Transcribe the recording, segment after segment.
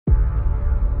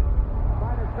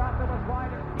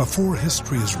Before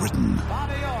history is written,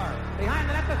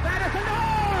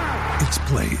 it's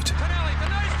played.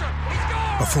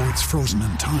 Before it's frozen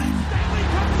in time,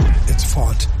 it's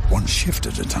fought one shift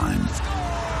at a time.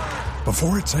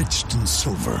 Before it's etched in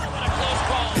silver,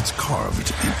 it's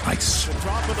carved in ice.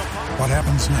 What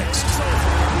happens next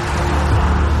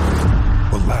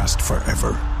will last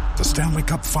forever. The Stanley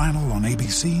Cup Final on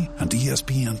ABC and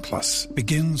ESPN Plus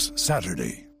begins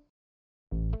Saturday.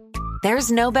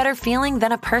 There's no better feeling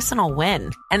than a personal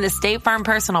win, and the State Farm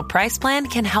Personal Price Plan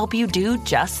can help you do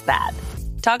just that.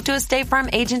 Talk to a State Farm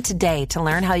agent today to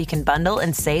learn how you can bundle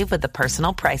and save with the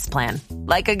Personal Price Plan.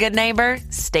 Like a good neighbor,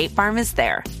 State Farm is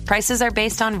there. Prices are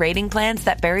based on rating plans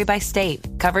that vary by state.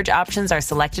 Coverage options are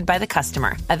selected by the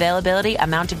customer. Availability,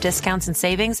 amount of discounts and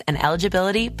savings, and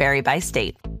eligibility vary by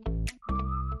state.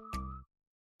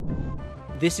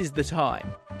 This is the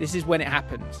time. This is when it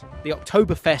happens. The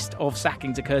Oktoberfest of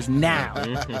sackings occurs now.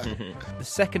 The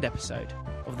second episode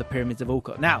of the Pyramids of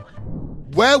Allcott. Now,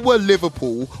 where were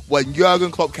Liverpool when Jurgen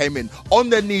Klopp came in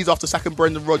on their knees after sacking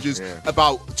Brendan Rodgers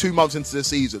about 2 months into the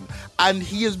season, and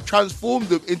he has transformed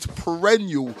them into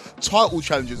perennial title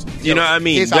challengers? You know what I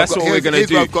mean? That's what we're gonna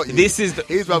do. This is the.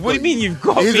 What do you mean you've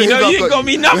got me? No, you ain't got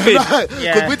me nothing.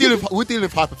 Because we're dealing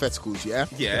with hypotheticals, yeah.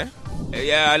 Yeah.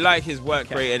 I like his work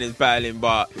rate and his battling,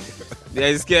 but.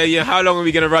 How long are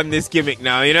we going to run this gimmick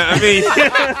now? You know what I mean?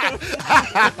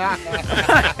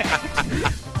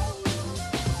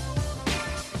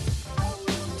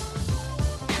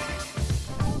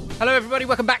 Hello, everybody.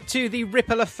 Welcome back to The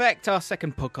Ripple Effect, our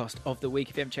second podcast of the week.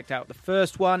 If you haven't checked out the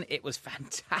first one, it was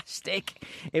fantastic.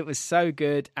 It was so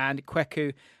good. And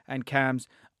Kweku and Cams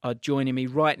are joining me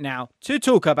right now to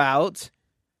talk about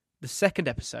the second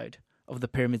episode of the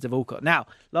Pyramids of Allcott. Now,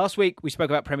 last week we spoke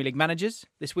about Premier League managers.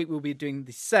 This week we'll be doing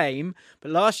the same.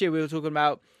 But last year we were talking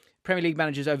about Premier League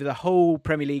managers over the whole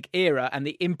Premier League era and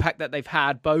the impact that they've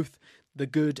had, both the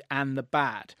good and the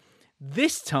bad.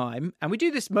 This time, and we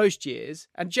do this most years,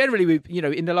 and generally we,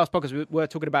 in the last podcast we were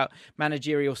talking about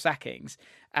managerial sackings,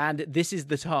 and this is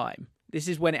the time. This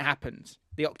is when it happens.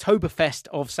 The Oktoberfest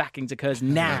of sackings occurs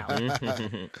now.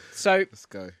 So, let's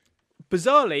go.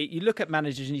 Bizarrely, you look at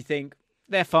managers and you think,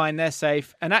 they're fine, they're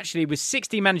safe. And actually, with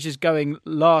 60 managers going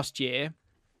last year,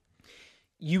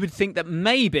 you would think that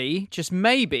maybe, just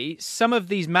maybe, some of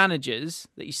these managers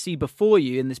that you see before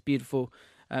you in this beautiful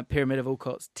Pyramid of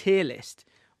Allcott's tier list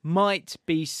might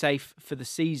be safe for the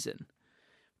season.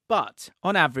 But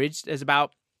on average, there's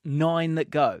about 9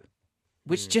 that go,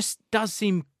 which just does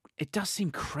seem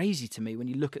crazy to me when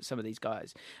you look at some of these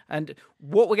guys. And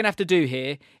what we're going to have to do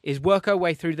here is work our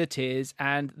way through the tiers.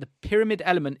 And the pyramid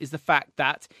element is the fact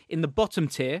that in the bottom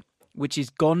tier, which is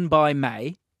gone by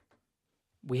May,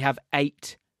 we have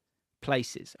 8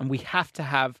 places. And we have to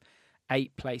have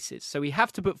 8 places. So we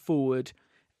have to put forward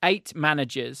 8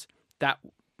 managers that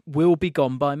will be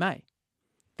gone by May.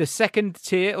 The second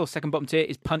tier or second bottom tier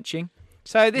is punching.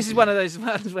 So this is one of those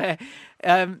ones where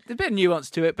there's a bit of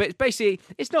nuance to it, but it's basically,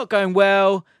 it's not going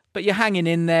well, but you're hanging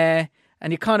in there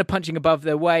and you're kind of punching above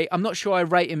their weight. I'm not sure I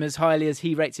rate him as highly as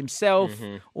he rates himself,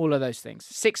 all of those things.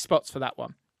 6 spots for that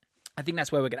one. I think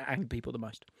that's where we're going to hang people the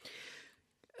most.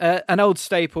 An old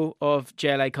staple of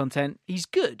JLA content, he's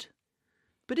good.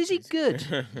 But is he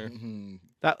good?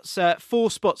 That's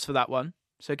 4 spots for that one.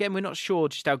 So again, we're not sure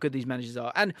just how good these managers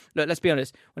are. And look, let's be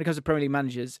honest, when it comes to Premier League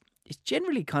managers, it's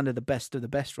generally kind of the best of the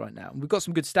best right now. And we've got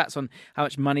some good stats on how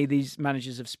much money these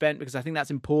managers have spent, because I think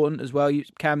that's important as well. You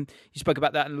spoke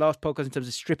about that in the last podcast in terms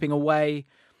of stripping away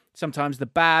sometimes the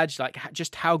badge, like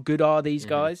just how good are these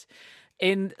guys.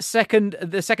 In the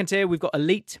second tier, we've got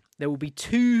elite. There will be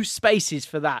 2 spaces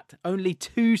for that. Only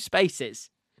 2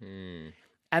 spaces.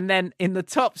 And then in the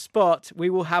top spot, we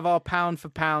will have our pound for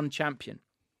pound champion.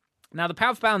 Now, the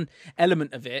pound for pound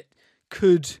element of it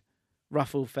could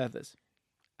ruffle feathers.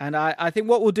 And I think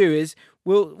what we'll do is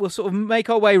we'll sort of make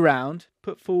our way round,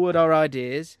 put forward our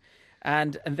ideas,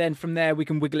 and then from there we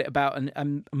can wiggle it about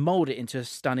and mould it into a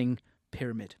stunning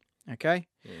pyramid. Okay?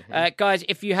 Guys,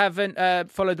 if you haven't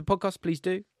followed the podcast, please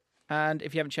do. And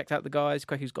if you haven't checked out the guys,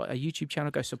 Kweku's got a YouTube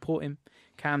channel, go support him.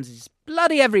 Cams is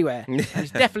bloody everywhere. And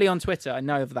he's definitely on Twitter, I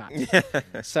know of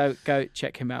that. So go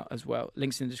check him out as well.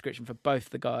 Links in the description for both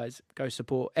the guys. Go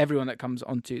support everyone that comes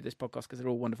onto this podcast because they're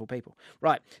all wonderful people.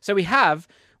 Right, so we had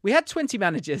 20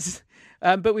 managers,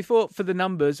 but we thought for the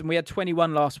numbers, and we had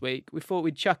 21 last week, we thought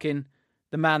we'd chuck in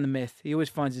the man, the myth. He always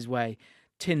finds his way.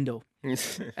 Tyndall.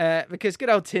 Because good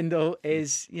old Tyndall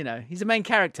is, he's a main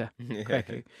character.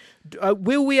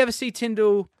 Will we ever see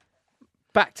Tyndall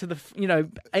back to the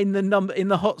in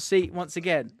the hot seat once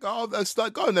again? Go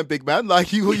on then, big man.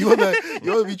 Like you want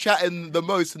to be chatting the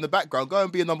most in the background. Go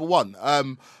and be a number one.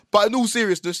 But in all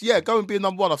seriousness, yeah, go and be a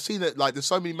number one. I've seen it. Like there's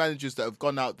so many managers that have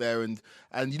gone out there and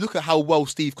you look at how well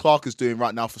Steve Clarke is doing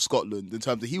right now for Scotland in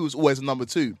terms of he was always a number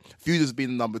two. Feud has been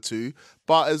a number two,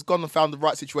 but has gone and found the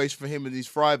right situation for him and he's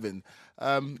thriving.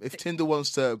 If Tinder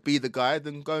wants to be the guy,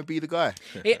 then go and be the guy.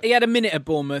 He had a minute at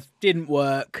Bournemouth, didn't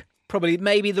work. Probably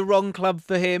maybe the wrong club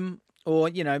for him, or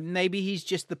maybe he's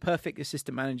just the perfect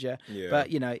assistant manager. Yeah. But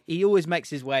he always makes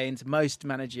his way into most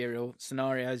managerial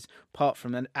scenarios, apart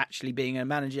from actually being a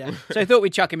manager. So I thought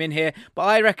we'd chuck him in here, but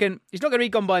I reckon he's not going to be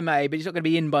gone by May, but he's not going to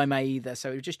be in by May either.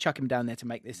 So we'll just chuck him down there to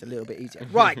make this a little bit easier.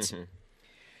 Right.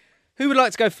 Who would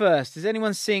like to go first? Is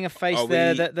anyone seeing a face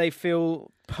there that they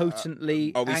feel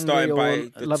potently Are we angry starting or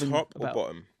by the loving top or about?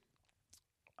 bottom?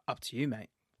 Up to you, mate.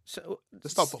 So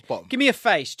Let's start bottom. Give me a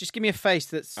face. Just give me a face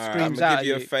that screams I'm out gonna at give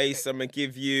you a face. I'm gonna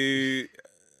give you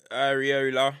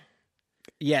Areola.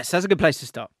 Yes, that's a good place to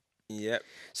start. Yep.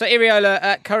 So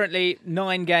Iriola, currently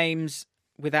 9 games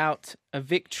without a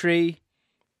victory.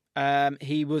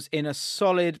 He was in a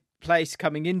solid place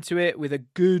coming into it with a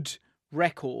good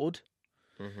record.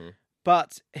 Mm-hmm.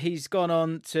 But he's gone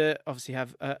on to obviously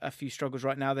have a few struggles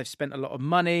right now. They've spent a lot of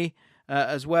money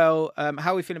as well.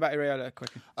 How are we feeling about Iriola,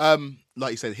 quickly?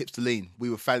 Like you said, hips to lean. We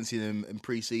were fancying him in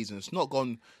pre-season. It's not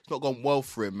gone well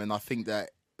for him, and I think that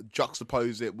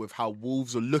juxtapose it with how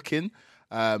Wolves are looking,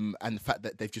 and the fact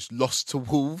that they've just lost to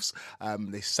Wolves.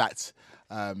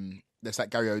 They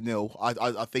sat Gary O'Neill.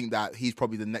 I think that he's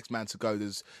probably the next man to go.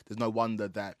 There's no wonder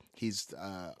that he's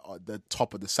at the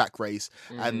top of the sack race,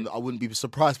 and I wouldn't be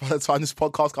surprised by the time this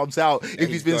podcast comes out if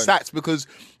he's been sacked because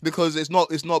it's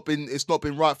not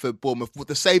been right for Bournemouth. But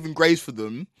the saving grace for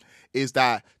them is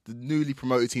that the newly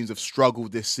promoted teams have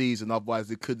struggled this season. Otherwise,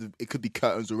 it could be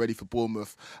curtains already for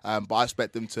Bournemouth. But I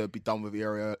expect them to be done with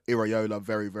Iriola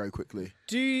very, very quickly.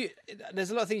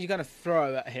 There's a lot of things you kind of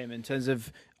throw at him in terms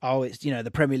of, it's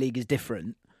the Premier League is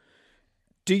different.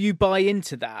 Do you buy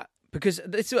into that? Because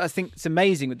this is what I think is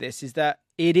amazing with this is that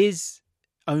it is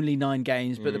only 9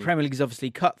 games, but the Premier League is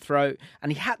obviously cutthroat,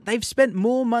 and they've spent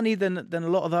more money than a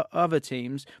lot of the other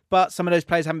teams, but some of those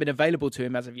players haven't been available to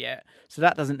him as of yet, so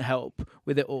that doesn't help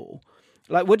with it all.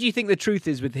 Like, what do you think the truth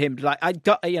is with him? Like, I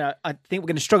think we're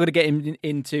going to struggle to get him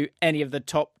into any of the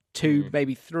top 2,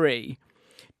 maybe 3.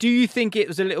 Do you think it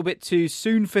was a little bit too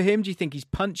soon for him? Do you think he's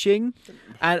punching,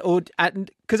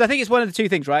 because I think it's one of the two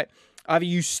things, right? Either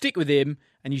you stick with him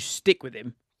and you stick with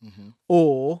him,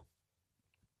 or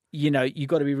you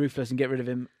got to be ruthless and get rid of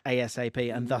him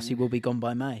ASAP, and thus he will be gone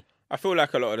by May. I feel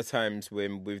like a lot of the times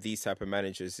with these type of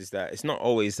managers is that it's not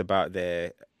always about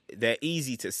they're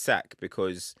easy to sack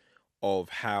because of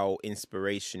how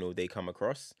inspirational they come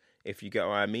across, if you get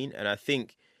what I mean. And I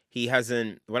think he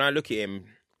hasn't, when I look at him,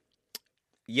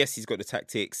 yes, he's got the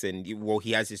tactics and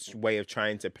he has his way of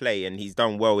trying to play and he's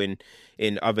done well in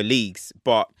other leagues.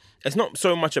 But it's not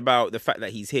so much about the fact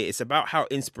that he's here. It's about how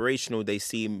inspirational they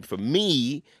seem for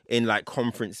me in like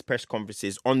press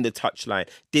conferences on the touchline.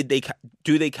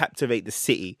 Do they captivate the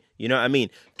city? You know what I mean?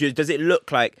 Does it look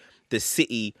like the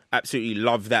city absolutely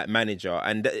love that manager?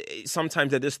 And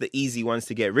sometimes they're just the easy ones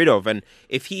to get rid of. And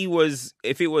if it was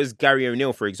Gary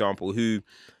O'Neill, for example, who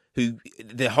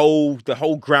the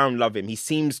whole ground love him. He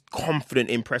seems confident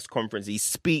in press conference. He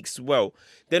speaks well.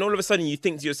 Then all of a sudden you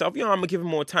think to yourself, I'm going to give him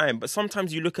more time. But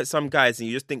sometimes you look at some guys and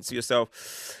you just think to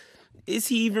yourself, is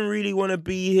he even really want to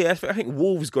be here? I think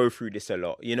Wolves go through this a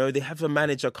lot. They have a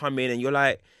manager come in and you're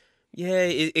like, yeah,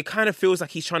 it kind of feels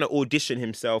like he's trying to audition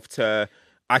himself to,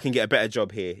 I can get a better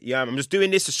job here. Yeah, I'm just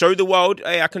doing this to show the world,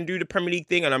 hey, I can do the Premier League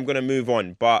thing and I'm going to move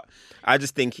on. But I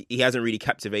just think he hasn't really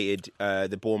captivated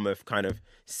the Bournemouth kind of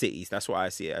cities. That's what I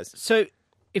see it as. So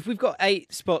if we've got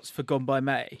 8 spots for Gone by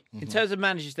May, in terms of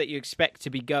managers that you expect to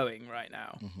be going right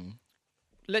now,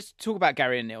 let's talk about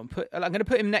Gary O'Neill. I'm going to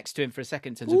put him next to him for a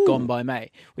second in terms of Gone by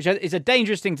May, which is a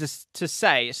dangerous thing to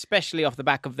say, especially off the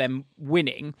back of them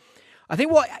winning. I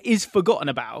think what is forgotten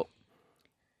about,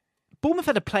 Bournemouth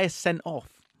had a player sent off.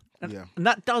 And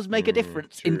that does make a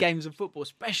difference in games of football,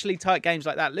 especially tight games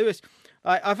like that. Lewis,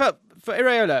 I felt for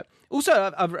Iriola,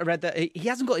 also I've read that he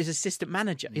hasn't got his assistant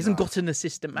manager. He hasn't got an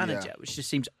assistant manager, which just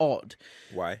seems odd.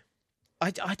 Why? I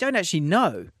don't actually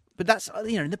know. But that's,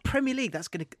 in the Premier League, that's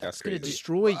going to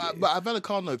destroy you. But at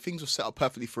Vallecano, things were set up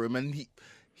perfectly for him, and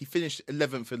he finished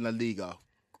 11th in La Liga.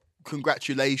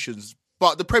 Congratulations.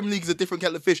 But the Premier League is a different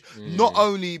kettle of fish. Not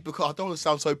only because, I don't want to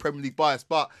sound so Premier League biased,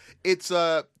 but it's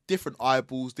different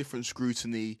eyeballs, different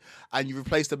scrutiny, and you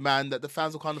replaced a man that the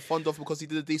fans are kind of fond of because he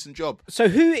did a decent job. So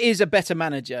who is a better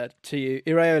manager to you,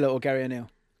 Iriola or Gary O'Neill?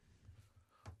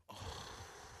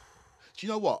 Do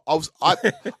you know what?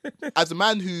 As a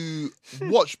man who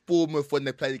watched Bournemouth when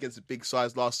they played against the big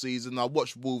sides last season, I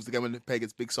watched Wolves again when they played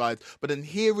against big sides, but then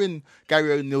hearing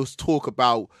Gary O'Neill's talk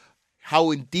about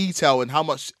how in detail and how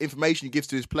much information he gives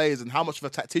to his players and how much of a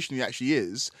tactician he actually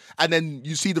is, and then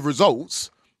you see the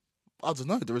results, I don't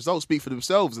know, the results speak for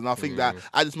themselves. And I think that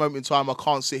at this moment in time, I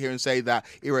can't sit here and say that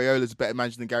Iraola is a better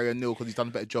manager than Gary O'Neill because he's done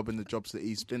a better job in the jobs that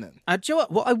he's been in. Do you know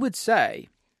what I would say?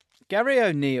 Gary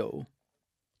O'Neill,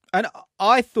 and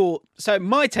I thought, so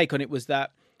my take on it was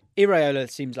that Iraola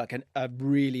seems like a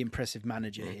really impressive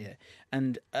manager here.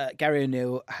 And Gary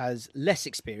O'Neill has less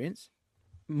experience,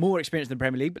 more experience than the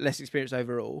Premier League, but less experience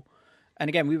overall. And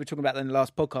again, we were talking about that in the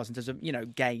last podcast in terms of,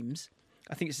 games.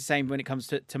 I think it's the same when it comes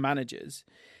to managers.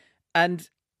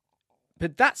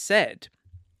 But that said,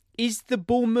 is the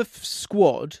Bournemouth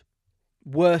squad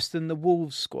worse than the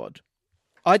Wolves squad?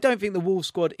 I don't think the Wolves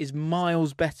squad is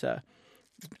miles better,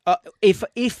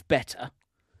 if better,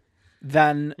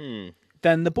 than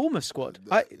the Bournemouth squad.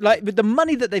 With the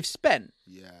money that they've spent.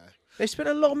 Yeah. They spent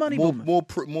a lot of money.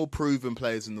 More proven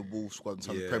players in the Wolves squad in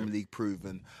terms of Premier League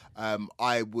proven. I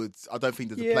don't think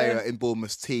there's a player in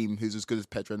Bournemouth's team who's as good as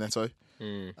Pedro Neto.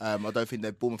 I don't think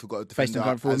that Bournemouth have got a defender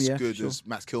as good as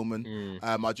Max Kilman.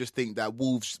 I just think that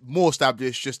Wolves, more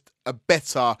established, just a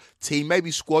better team. Maybe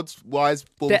squad-wise,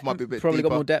 Bournemouth might be a bit probably deeper.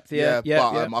 got more depth, I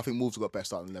think Wolves have got better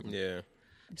starting 11. Yeah.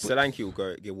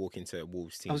 Solanke will walk into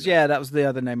Wolves' team. That was the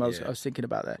other name I was thinking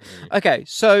about there. Okay,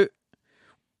 so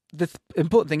the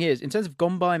important thing is, in terms of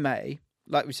gone by May,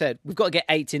 like we said, we've got to get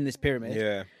 8 in this pyramid.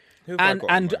 Yeah.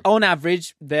 And on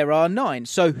average, there are 9.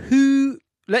 So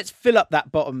let's fill up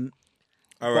that bottom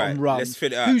run. Let's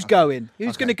fill it up. Who's going?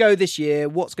 Who's going to go this year?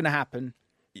 What's going to happen?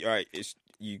 All right,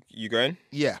 you going?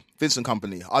 Yeah, Vincent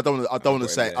Kompany. I don't want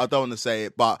to say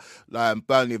it, but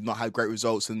Burnley have not had great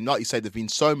results, and like you say, there've been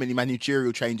so many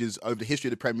managerial changes over the history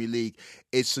of the Premier League.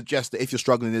 It suggests that if you're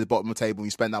struggling at the bottom of the table and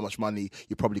you spend that much money,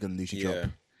 you're probably going to lose your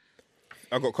job.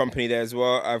 I've got Kompany there as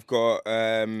well. I've got.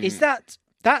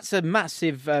 That's a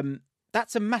massive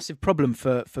problem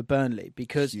for Burnley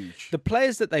because the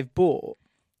players that they've bought,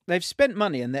 they've spent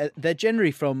money and they're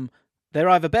generally they're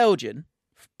either Belgian,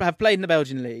 have played in the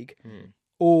Belgian league,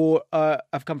 or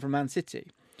have come from Man City,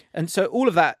 and so all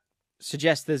of that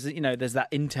suggests there's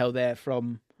that intel there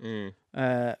from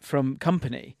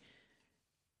Kompany.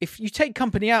 If you take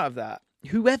Kompany out of that,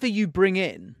 whoever you bring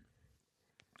in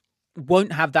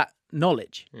won't have that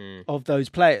knowledge of those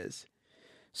players.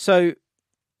 So,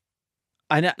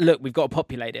 look, we've got to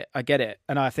populate it. I get it.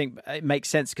 And I think it makes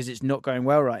sense because it's not going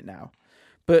well right now.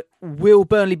 But will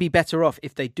Burnley be better off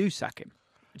if they do sack him?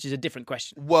 Which is a different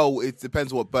question. Well, it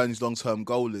depends on what Burnley's long-term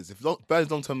goal is. If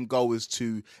Burnley's long-term goal is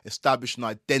to establish an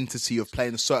identity of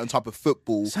playing a certain type of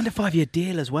football... It's under a 5-year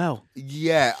deal as well.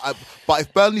 Yeah, but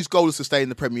if Burnley's goal is to stay in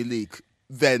the Premier League,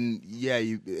 then,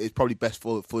 it's probably best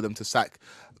for them to sack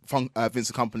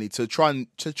Vincent Kompany to try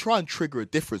and trigger a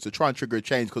difference, to try and trigger a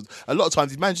change. Because a lot of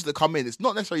times these managers that come in, it's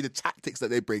not necessarily the tactics that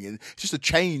they bring in, it's just a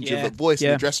change of the voice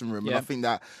in the dressing room. And I think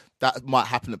that might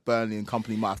happen at Burnley, and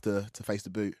Kompany might have to face the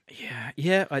boot. I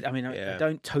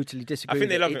don't totally disagree. I think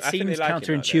they love it. Seems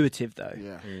counterintuitive though.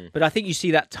 Yeah. But I think you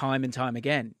see that time and time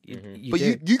again.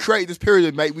 You created this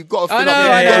period, mate. We've got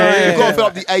to fill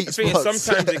up the 8 spots.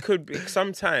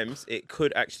 Sometimes it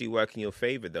could actually work in your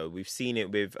favour though. We've seen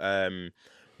it with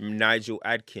Nigel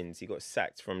Adkins. He got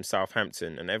sacked from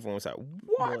Southampton, and everyone was like,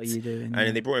 "What are you doing?" And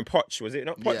then they brought in Poch. Was it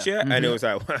not Poch? Yeah. And it was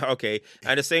like, okay.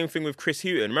 And the same thing with Chris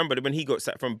Hughton. Remember when he got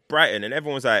sacked from Brighton, and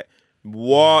everyone was like,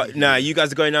 "What? Nah, you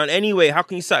guys are going down anyway. How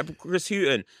can you sack Chris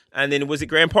Hughton?" And then was it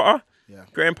Graham Potter? Yeah,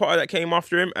 Graham Potter that came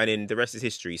after him, and then the rest is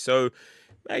history. So,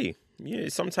 hey,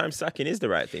 sometimes sacking is the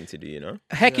right thing to do.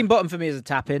 Heckingbottom for me is a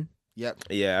tap in. Yep.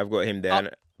 Yeah, I've got him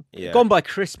there. Gone by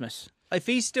Christmas. If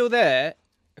he's still there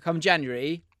come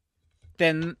January,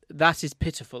 then that is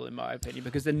pitiful in my opinion,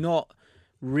 because they're not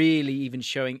really even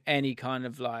showing any kind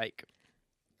of This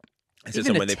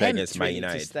is when they play against Man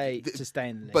United to stay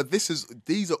in the league. But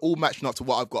these are all matching up to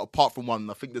what I've got, apart from one.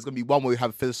 I think there's going to be one where we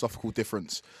have a philosophical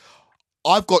difference.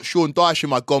 I've got Sean Dyche in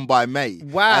my gone by May.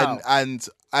 Wow. And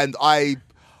I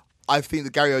think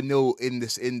that Gary O'Neill in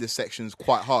this section is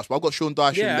quite harsh. But I've got Sean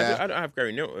Dyche in there. I don't have Gary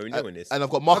O'Neill in this. And I've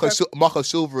got Marco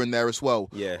Silva in there as well.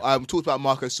 Yeah. We talked about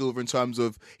Marco Silva in terms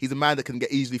of he's a man that can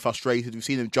get easily frustrated. We've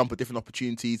seen him jump at different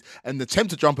opportunities and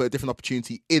attempt to jump at a different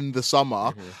opportunity in the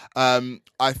summer.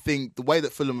 I think the way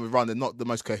that Fulham have run, they're not the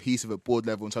most cohesive at board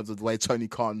level in terms of the way Tony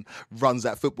Khan runs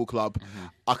that football club.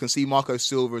 I can see Marco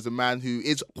Silva as a man who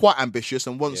is quite ambitious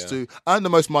and wants to earn the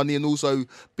most money and also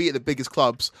be at the biggest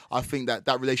clubs. I think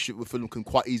that relationship with Fulham can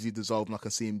quite easily dissolve, and I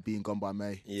can see him being gone by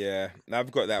May. Yeah, I've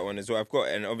got that one as well.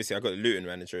 Obviously I've got the Luton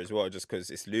manager as well, just because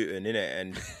it's Luton,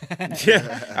 innit? And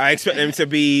yeah, I expect them to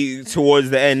be towards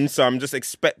the end, so I'm just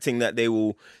expecting that they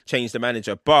will change the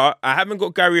manager. But I haven't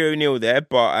got Gary O'Neill there,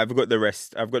 but I've got the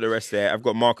rest. I've got the rest there. I've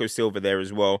got Marco Silva there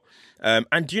as well.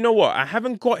 And do you know what? I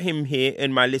haven't got him here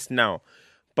in my list now,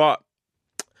 but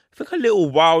I think a little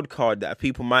wild card that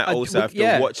people might also have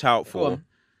to watch out for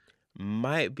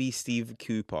might be Steve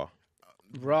Cooper.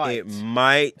 Right. It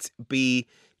might be.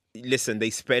 Listen, they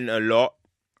spent a lot.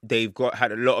 They've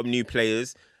had a lot of new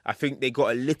players. I think they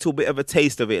got a little bit of a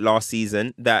taste of it last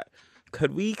season. That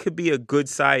could be a good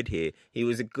side here.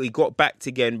 He got backed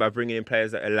again by bringing in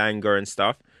players like Elanga and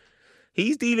stuff.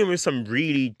 He's dealing with some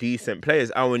really decent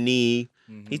players. Awani.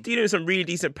 He's dealing with some really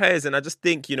decent players, and I just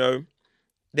think,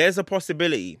 there's a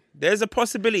possibility.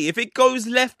 If it goes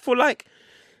left for like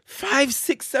 5,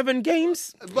 6, 7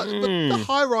 games. But the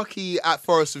hierarchy at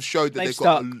Forest have showed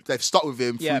that they've stuck with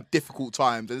him through difficult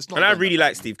times. And I really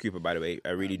like Steve Cooper, by the way. I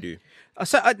really do.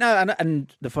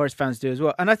 And the Forest fans do as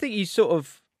well. And I think you sort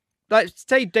of, like,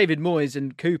 say David Moyes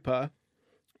and Cooper,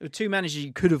 the two managers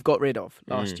you could have got rid of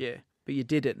last year, but you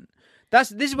didn't.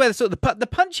 This is where the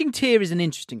punching tier is an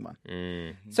interesting one.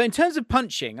 So in terms of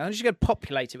punching, I'm just going to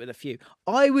populate it with a few.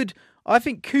 I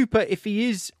think Cooper, if he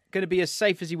is going to be as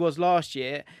safe as he was last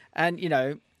year, and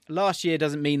last year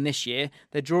doesn't mean this year.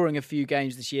 They're drawing a few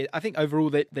games this year. I think overall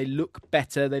they look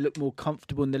better. They look more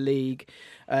comfortable in the league.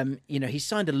 He's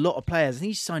signed a lot of players. I think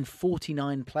he's signed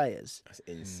 49 players. That's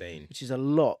insane. Which is a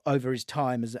lot over his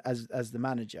time as the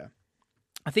manager.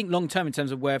 I think long term in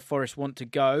terms of where Forest want to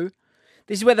go.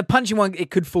 This is where the punching one,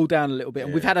 it could fall down a little bit.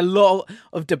 And we've had a lot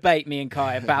of debate, me and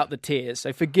Kai, about the tiers.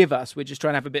 So forgive us. We're just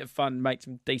trying to have a bit of fun, make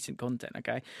some decent content,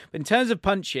 okay? But in terms of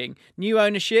punching, new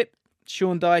ownership,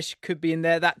 Sean Dyche could be in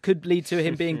there. That could lead to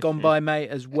him being gone by May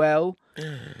as well.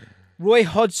 Roy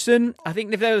Hodgson, I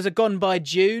think if there was a gone by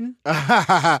June,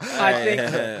 I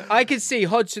think I could see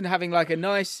Hodgson having like a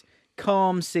nice,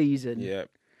 calm season. Yeah,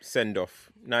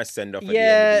 nice send off at the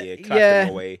end of the year. Clap him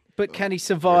away. But can he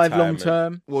survive long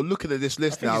term? Well, looking at this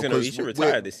list now, he should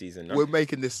retire this season. No? We're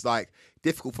making this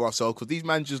difficult for ourselves because these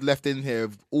managers left in here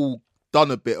have all done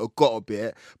a bit or got a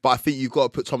bit. But I think you've got to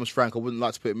put Thomas Frank. I wouldn't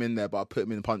like to put him in there, but I put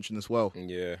him in punching as well.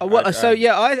 Yeah.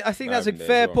 I think that's a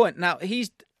fair point. Now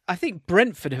I think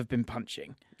Brentford have been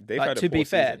punching. To be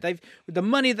fair, with the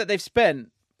money that they've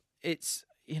spent, it's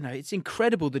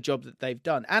incredible the job that they've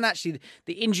done. And actually,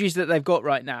 the injuries that they've got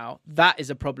right now, that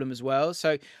is a problem as well.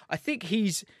 So I think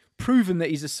he's proven that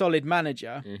he's a solid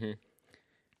manager. Mm-hmm.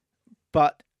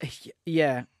 But,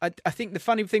 I think the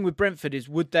funny thing with Brentford is,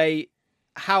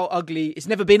 how ugly... It's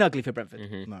never been ugly for Brentford.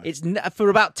 Mm-hmm. No. It's for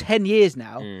about 10 years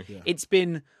now. It's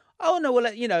been... Oh no! Well,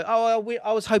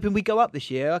 I was hoping we'd go up this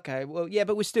year. Okay, well, yeah,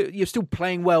 but you're still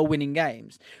playing well, winning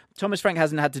games. Thomas Frank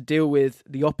hasn't had to deal with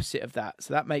the opposite of that,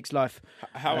 so that makes life.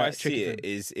 How I see it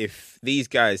is, if these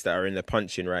guys that are in the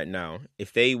punching right now,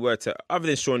 if they were to, other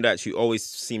than Sean Dyche, who always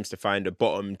seems to find a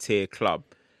bottom tier club,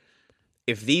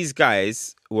 if these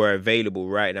guys were available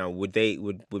right now, would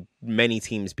many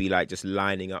teams be like just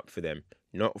lining up for them?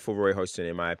 Not for Roy Hodgson,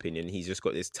 in my opinion. He's just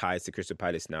got this ties to Crystal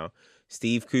Palace now.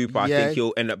 Steve Cooper, I think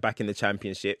he'll end up back in the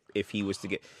Championship if he was to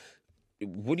get...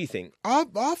 What do you think? I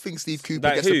think Steve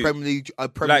Cooper gets a Premier League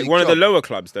like one job. of the lower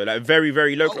clubs, though, like very,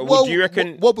 very low. Well, do you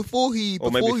reckon... Well, before he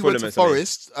went to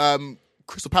Forest...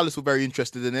 Crystal Palace were very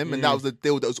interested in him, and that was the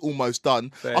deal that was almost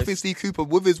done. Fair. I think Steve Cooper,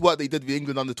 with his work that he did with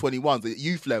England under-21s at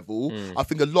youth level, I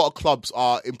think a lot of clubs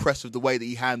are impressed with the way that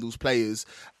he handles players.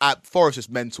 At Forest, it's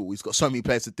mental. He's got so many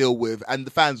players to deal with, and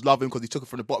the fans love him because he took it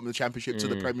from the bottom of the Championship to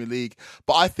the Premier League.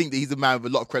 But I think that he's a man with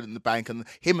a lot of credit in the bank, and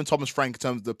him and Thomas Frank, in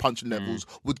terms of the punching levels,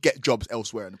 would get jobs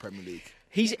elsewhere in the Premier League.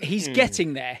 He's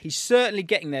getting there. He's certainly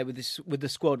getting there with the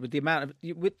squad, with the amount of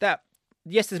that.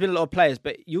 Yes, there's been a lot of players,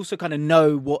 but you also kind of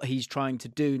know what he's trying to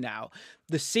do now.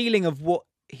 The ceiling of what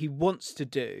he wants to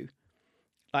do,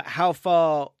 like how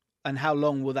far and how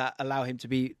long will that allow him to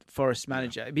be Forest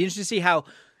manager? It'd be interesting to see how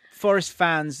Forest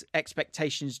fans'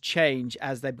 expectations change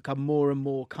as they become more and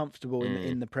more comfortable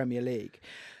in the Premier League.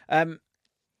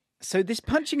 So this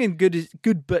punching in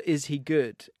good, but is he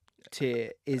good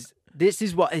tier is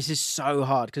so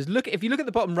hard because if you look at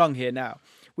the bottom rung here now,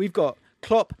 we've got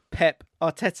Klopp, Pep,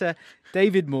 Arteta,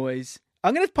 David Moyes.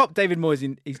 I'm going to pop David Moyes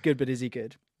in. He's good, but is he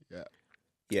good?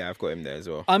 Yeah, I've got him there as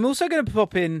well. I'm also going to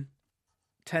pop in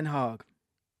Ten Hag.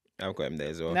 I've got him there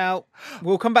as well. Now,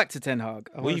 we'll come back to Ten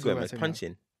Hag. What are you going with?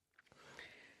 Punching?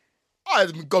 I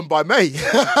hadn't gone by May.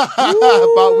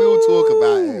 But we'll talk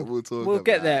about it. We'll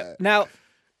get there. Now,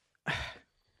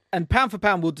 and pound for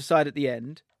pound, we'll decide at the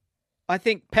end. I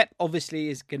think Pep obviously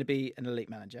is going to be an elite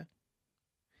manager.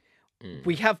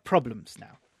 We have problems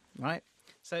now, right?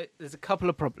 So there's a couple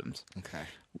of problems. Okay.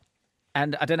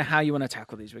 And I don't know how you want to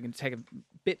tackle these. We're going to take them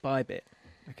bit by bit.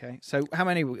 Okay. So how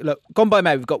many? Look, gone by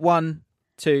May, we've got 1,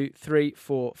 2, 3,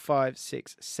 4, 5,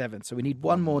 6, 7. So we need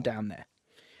one more down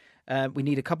there. We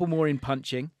need a couple more in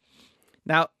punching.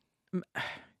 Now,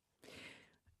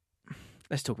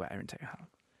 let's talk about Aaron Taylor.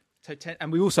 So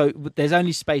and we also, there's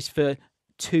only space for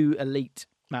 2 elite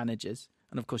managers.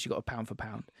 And of course, you've got a pound for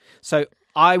pound. So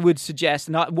I would suggest,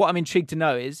 and what I'm intrigued to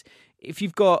know is, if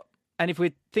you've got, and if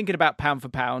we're thinking about pound for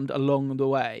pound along the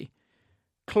way,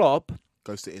 Klopp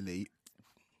goes to elite.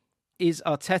 Is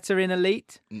Arteta in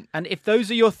elite? And if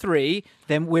those are your 3,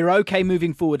 then we're okay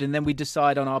moving forward, and then we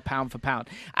decide on our pound for pound.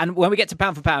 And when we get to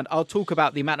pound for pound, I'll talk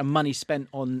about the amount of money spent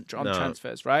on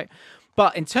transfers, right?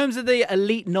 But in terms of the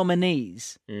elite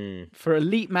nominees for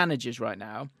elite managers right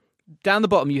now, down the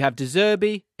bottom you have De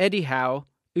Zerbi, Eddie Howe,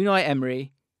 Unai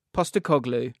Emery,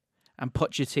 Postecoglou, and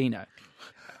Pochettino.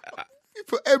 You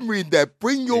put Emery in there.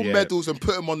 Bring your medals and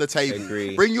put them on the table.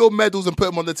 Agree. Bring your medals and put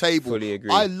them on the table. Fully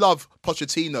agree. I love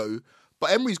Pochettino,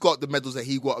 but Emery's got the medals that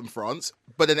he got in France.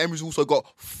 But then Emery's also got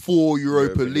 4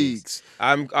 Europa Leagues.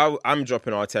 I'm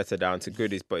dropping Arteta down to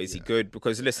good, but is he good?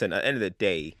 Because listen, at the end of the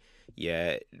day,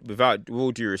 with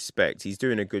all due respect, he's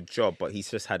doing a good job, but he's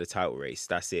just had a title race.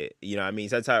 That's it. You know what I mean?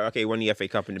 He's had a title, okay, won the FA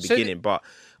Cup in the beginning, but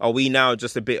are we now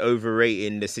just a bit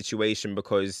overrating the situation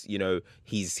because, you know,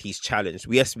 he's challenged?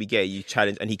 Yes, we get you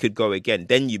challenged and he could go again.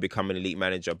 Then you become an elite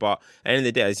manager. But at the end of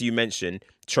the day, as you mentioned,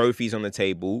 trophies on the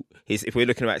table. If we're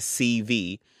looking at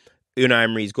CV, Unai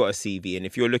Emery's got a CV, and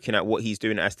if you're looking at what he's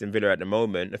doing at Aston Villa at the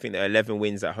moment, I think there are 11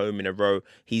 wins at home in a row.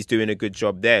 He's doing a good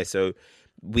job there. So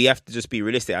we have to just be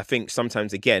realistic. I think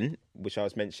sometimes, again, which I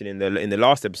was mentioning in the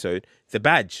last episode, the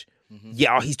badge.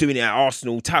 Yeah, he's doing it at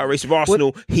Arsenal, title race with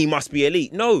Arsenal. He must be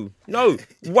elite. No.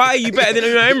 Why are you better than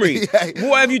Unai Emery?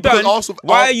 What have you done?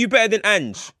 Why are you better than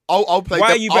Ange? I'll play.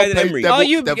 Why are you better than Emery? Go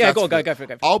for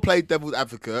it. I'll play devil's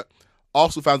advocate.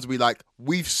 Arsenal fans will be like,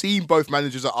 we've seen both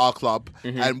managers at our club,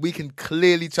 and we can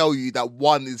clearly tell you that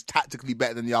one is tactically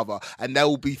better than the other, and they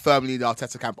will be firmly in the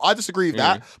Arteta camp. I disagree with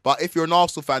that, but if you're an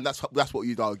Arsenal fan, that's what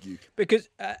you'd argue. Because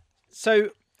so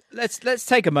let's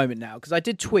take a moment now, because I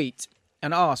did tweet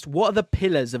and asked, what are the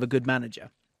pillars of a good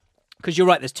manager? Because you're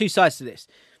right, there's 2 sides to this.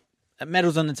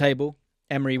 Medals on the table,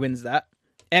 Emery wins that.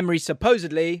 Emery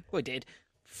supposedly,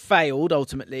 failed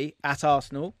ultimately at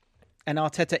Arsenal. And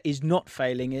Arteta is not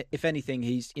failing. If anything,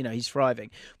 he's thriving.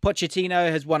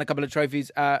 Pochettino has won a couple of trophies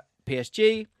at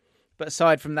PSG, but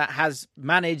aside from that,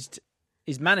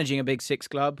 is managing a Big 6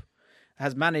 club,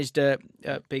 has managed a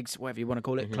big, whatever you want to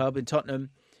call it, club in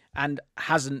Tottenham, and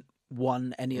hasn't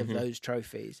won any of those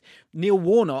trophies. Neil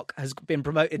Warnock has been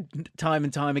promoted time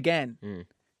and time again.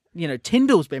 You know,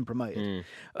 Tyndall's been promoted.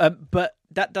 But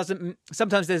that doesn't...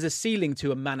 Sometimes there's a ceiling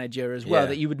to a manager as well,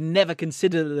 that you would never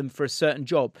consider them for a certain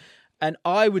job. And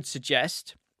I would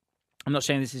suggest, I'm not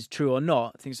saying this is true or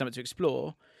not, I think it's something to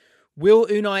explore, will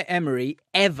Unai Emery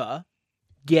ever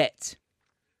get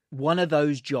one of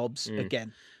those jobs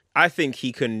again? I think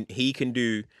he can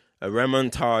do a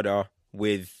remontada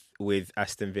with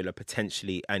Aston Villa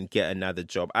potentially and get another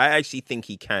job. I actually think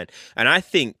he can. And I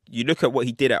think you look at what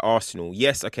he did at Arsenal.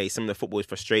 Yes, okay, some of the football is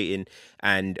frustrating,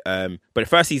 and but the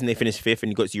first season they finished 5th and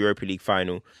he got to the Europa League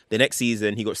final. The next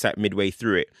season he got sacked midway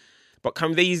through it. But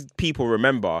can these people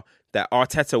remember that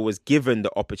Arteta was given the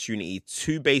opportunity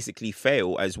to basically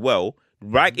fail as well,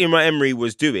 like Unai Emery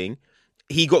was doing?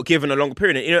 He got given a longer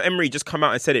period. And, you know, Emery just come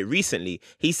out and said it recently.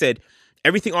 He said,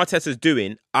 everything Arteta's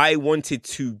doing, I wanted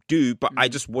to do, but I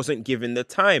just wasn't given the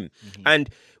time. And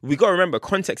we got to remember,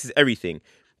 context is everything.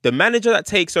 The manager that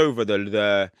takes over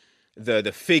the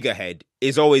figurehead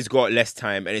is always got less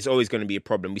time, and it's always going to be a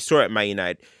problem. We saw it at Man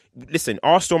United. Listen,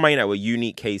 Arsenal and Man United were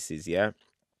unique cases, yeah?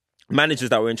 Managers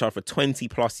that were in charge for 20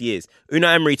 plus years.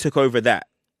 Unai Emery took over that.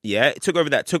 Yeah, took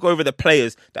over the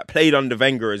players that played under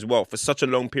Wenger as well for such a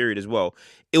long period as well.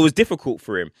 It was difficult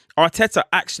for him. Arteta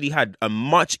actually had a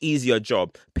much easier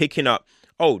job picking up,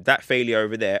 that failure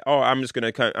over there. I'm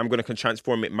going to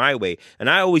transform it my way. And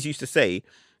I always used to say,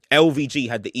 LVG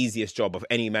had the easiest job of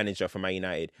any manager for Man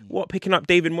United. What, picking up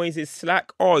David Moyes'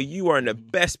 slack? You are in the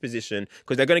best position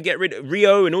because they're going to get rid of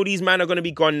Rio and all these men are going to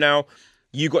be gone now.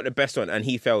 You got the best one, and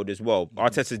he failed as well.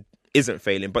 Arteta isn't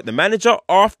failing, but the manager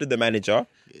after the manager,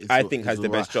 I think, has the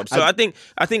best job. So I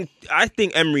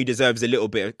think Emery deserves a little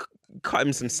bit cut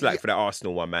him some slack for that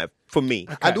Arsenal one, man. For me.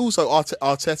 Okay. And also,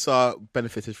 Arteta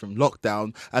benefited from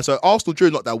lockdown. And so Arsenal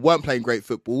during lockdown weren't playing great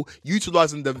football,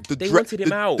 utilising the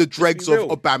dregs of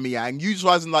Aubameyang,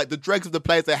 utilising like the dregs of the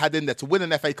players they had in there to win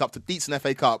an FA Cup, to beat an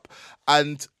FA Cup.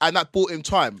 And that bought him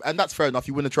time. And that's fair enough.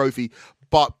 You win a trophy.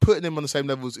 But putting him on the same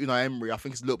level as Unai Emery, I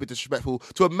think is a little bit disrespectful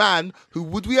to a man who,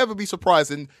 would we ever be surprised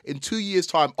in 2 years'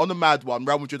 time on a mad one,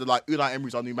 Real Madrid are like, Unai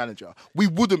Emery's our new manager? We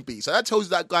wouldn't be. So that tells you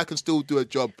that guy can still do a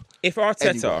job. If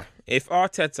Arteta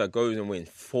goes and wins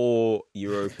 4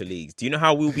 Europa Leagues, do you know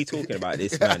how we'll be talking about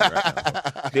this man right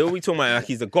now? They'll be talking about like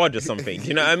he's a god or something. Do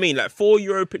you know what I mean? Like 4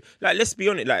 Europa, like let's be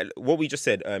honest, like what we just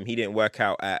said, he didn't work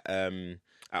out at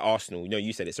Arsenal. No,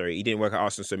 you said it, sorry. He didn't work at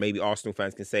Arsenal, so maybe Arsenal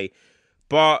fans can say.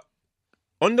 But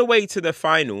on the way to the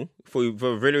final for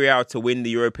Villarreal to win the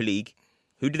Europa League,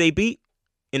 who did they beat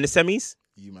in the semis?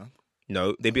 You, man.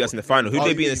 No, they beat us in the final. Who did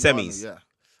they beat in the semis? Yeah.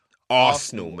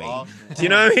 Arsenal, mate. Do you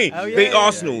know what I mean? Oh, yeah, beat yeah,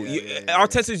 Arsenal. yeah.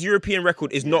 Arteta's European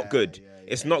record is not good.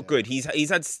 It's not good. He's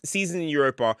had seasons in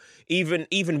Europa. Even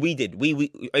we did.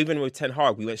 We even with Ten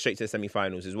Hag, we went straight to the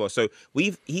semi-finals as well. So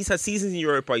he's had seasons in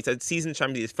Europa. He's had season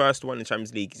Champions League, his first one in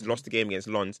Champions League. He's lost the game against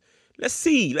Lens. Let's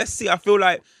see. I feel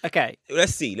like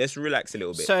let's see. Let's relax a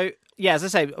little bit. So yeah, as I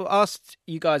say, I asked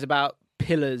you guys about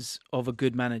pillars of a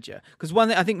good manager, because one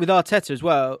thing I think with Arteta as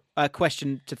well, a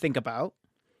question to think about: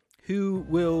 who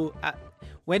will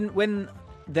when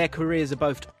their careers are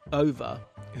both over,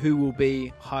 who will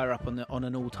be higher up on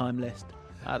an all-time list?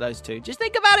 Those two. Just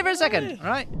think about it for a second, all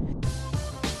right?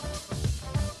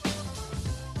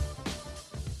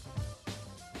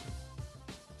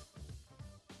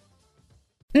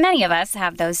 Many of us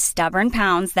have those stubborn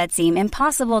pounds that seem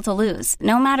impossible to lose,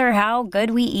 no matter how good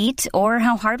we eat or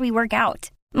how hard we work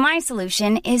out. My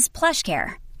solution is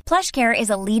PlushCare. PlushCare is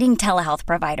a leading telehealth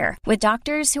provider with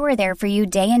doctors who are there for you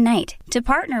day and night to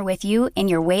partner with you in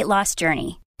your weight loss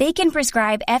journey. They can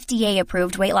prescribe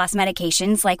FDA-approved weight loss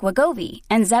medications like Wegovy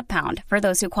and Zepbound for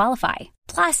those who qualify.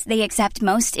 Plus, they accept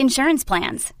most insurance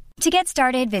plans. To get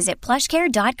started, visit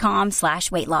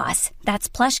plushcare.com/weightloss. That's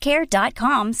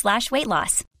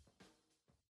plushcare.com/weightloss.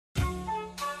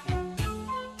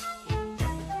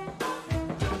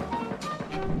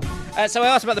 So I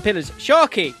asked about the pillars.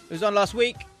 Sharky, who was on last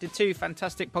week, did 2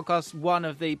 fantastic podcasts. One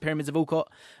of the Pyramids of Allcott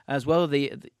as well,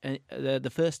 the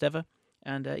first ever.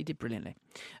 And he did brilliantly.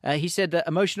 He said that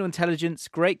emotional intelligence,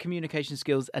 great communication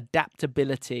skills,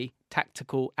 adaptability,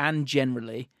 tactical and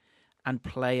generally, and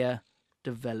player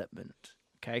development.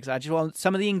 Okay, because I just want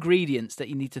some of the ingredients that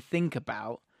you need to think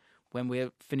about when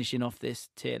we're finishing off this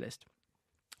tier list.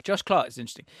 Josh Clark is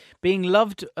interesting. Being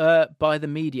loved by the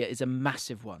media is a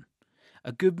massive one.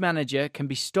 A good manager can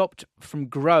be stopped from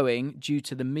growing due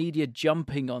to the media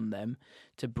jumping on them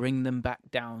to bring them back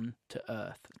down to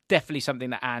earth. Definitely something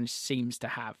that Ange seems to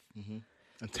have. Mm-hmm.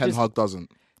 And Ten Hag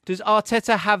doesn't. Does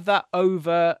Arteta have that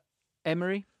over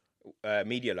Emery?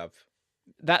 Media love.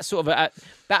 That sort of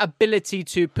that ability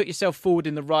to put yourself forward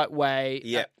in the right way.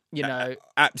 Yeah, you know,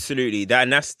 absolutely.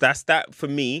 That's that for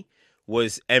me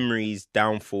was Emery's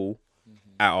downfall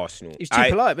at Arsenal. He's too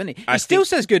polite, isn't he? He still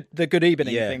says the good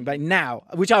evening thing, but now,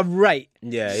 which I rate.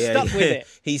 Yeah. Stuck with it.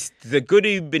 He's the good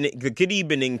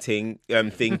evening thing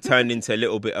turned into a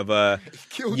little bit of a,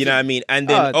 you know what I mean? And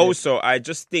then also, I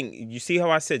just think, you see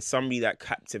how I said somebody that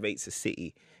captivates a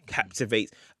city.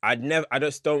 I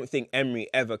just don't think Emery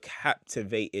ever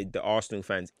captivated the Arsenal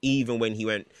fans, even when he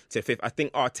went to 5th. I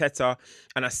think Arteta,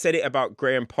 and I said it about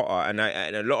Graham Potter, and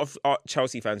a lot of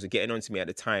Chelsea fans were getting on to me at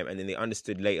the time, and then they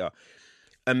understood later.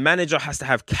 A manager has to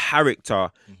have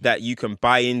character that you can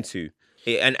buy into.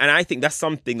 And I think that's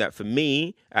something that for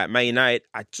me at Man United,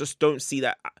 I just don't see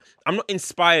that. I'm not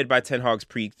inspired by Ten Hag's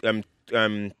press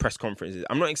conferences.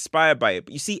 I'm not inspired by it.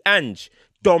 But you see Ange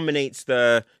dominates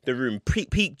the room.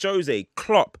 Peak Jose,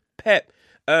 Klopp, Pep.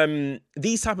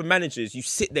 These type of managers, you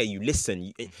sit there, you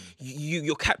listen,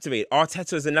 you're captivated.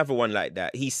 Arteta's another one like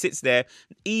that. He sits there,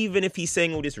 even if he's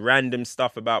saying all this random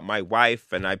stuff about my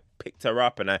wife and I picked her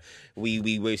up and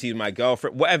she's my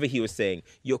girlfriend, whatever he was saying,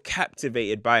 you're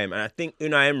captivated by him. And I think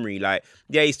Unai Emery,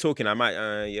 he's talking. I might,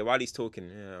 while he's talking,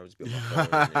 I was a bit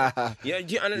on my phone.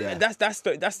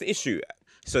 That's the issue.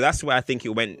 So that's where I think it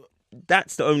went.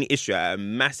 That's the only issue at a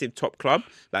massive top club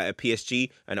like a PSG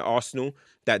and an Arsenal.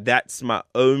 That's my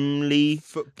only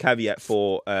caveat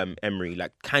for Emery.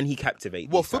 Like, can he captivate?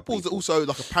 Well, football's also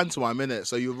like a pantomime, innit?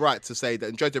 So you're right to say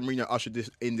that Jose Mourinho ushered this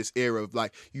in this era of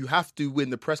like, you have to win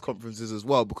the press conferences as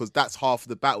well, because that's half of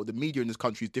the battle. The media in this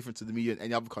country is different to the media in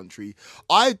any other country.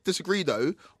 I disagree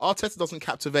though. Arteta doesn't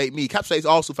captivate me. He captivates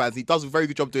Arsenal fans. He does a very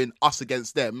good job doing us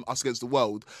against them, us against the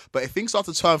world. But if things start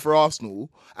to turn for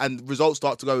Arsenal and results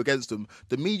start to go against them,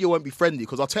 the media won't be friendly,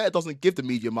 because Arteta doesn't give the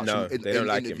media much in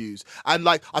interviews. And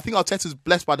like, I think Arteta's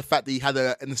blessed by the fact that he had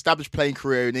an established playing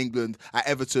career in England at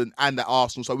Everton and at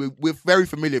Arsenal. So we're very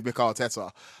familiar with Mikel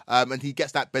Arteta. And he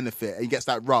gets that benefit and he gets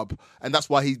that rub. And that's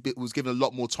why he was given a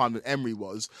lot more time than Emery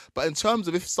was. But in terms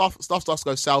of if stuff starts to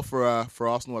go south for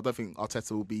Arsenal, I don't think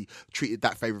Arteta will be treated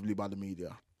that favourably by the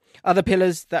media. Other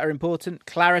pillars that are important: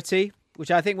 clarity, which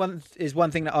I think is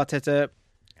one thing that Arteta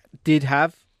did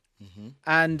have.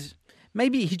 And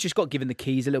maybe he just got given the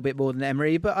keys a little bit more than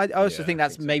Emery, but I also think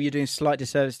that's maybe you're doing a slight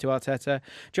disservice to Arteta.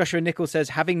 Joshua Nichols says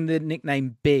having the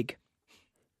nickname Big,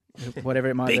 whatever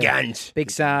it might be. Big Ange.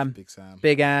 Big Sam.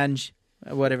 Big Ange,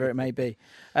 whatever it may be.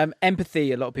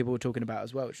 Empathy, a lot of people were talking about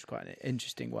as well, which is quite an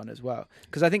interesting one as well.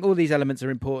 Because I think all these elements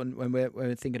are important when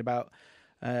we're thinking about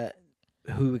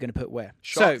who we're going to put where.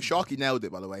 Sharky nailed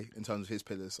it, by the way, in terms of his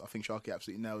pillars. I think Sharky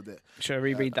absolutely nailed it. Shall I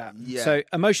reread that? Yeah. So,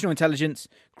 emotional intelligence,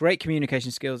 great communication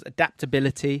skills,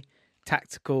 adaptability,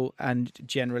 tactical and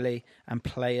generally, and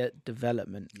player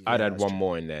development. I'd add one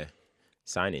more in there.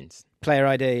 Signings. Player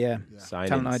ID, yeah. Signings.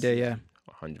 Talent ID, yeah.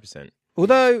 100%.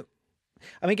 Although,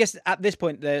 I mean, I guess at this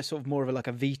point, they're sort of more of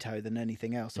a veto than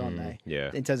anything else, aren't they? Yeah.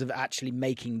 In terms of actually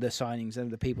making the signings and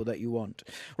the people that you want.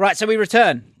 Right, so we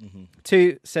return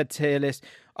to said tier list.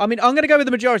 I mean, I'm going to go with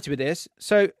the majority with this.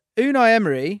 So, Unai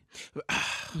Emery,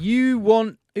 you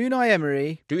want Unai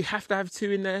Emery. Do we have to have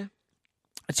two in there?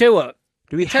 I tell you what.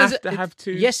 Do we have to have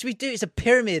two? Yes, we do. It's a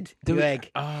pyramid, Greg.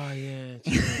 Oh, yeah.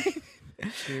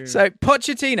 True. So,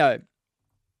 Pochettino,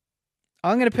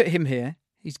 I'm going to put him here.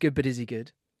 He's good, but is he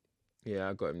good? Yeah,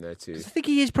 I got him there too. I think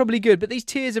he is probably good, but these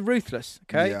tiers are ruthless,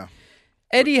 okay? Yeah.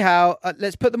 Eddie Howe,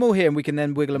 let's put them all here and we can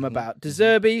then wiggle them about. De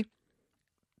Zerbi,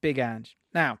 Big Ange.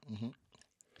 Now,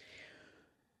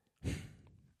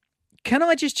 can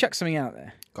I just chuck something out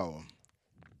there? Go on.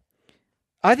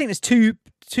 I think there's two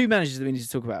managers that we need to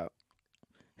talk about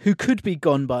who could be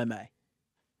gone by May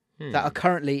that are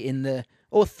currently in the...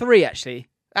 Or three, actually.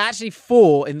 Actually,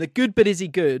 four in the good, but is he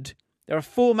good? There are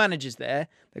four managers there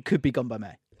that could be gone by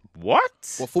May.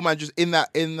 What? Well, full managers in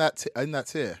that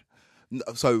tier.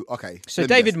 So okay. So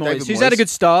David Moyes, who's had a good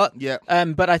start. Yeah.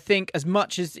 But I think as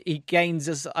much as he gains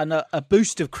us a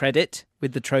boost of credit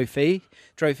with the trophy,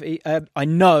 I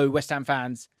know West Ham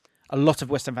fans. A lot of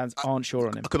West Ham fans aren't sure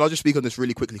on him. Can I just speak on this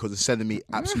really quickly because it's sending me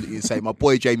absolutely insane. My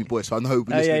boy Jamie Boyce, so I know he'll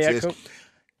be listening to this. Cool.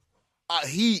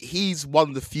 He's one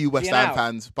of the few West Ham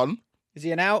fans. Pardon? Is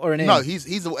he an out or an in? No, he's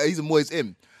a Moyes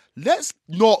in. Let's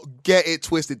not get it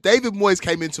twisted. David Moyes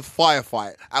came into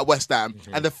firefight at West Ham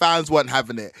and the fans weren't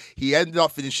having it. He ended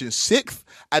up finishing 6th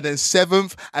and then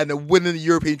 7th and then winning the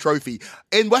European trophy.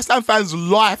 In West Ham fans'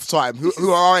 lifetime,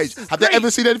 who are our age, have they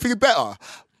ever seen anything better?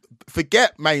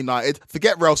 Forget Man United,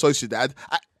 forget Real Sociedad.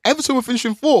 Everton were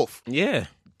finishing 4th. Yeah.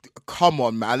 Come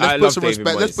on, man. Let's put some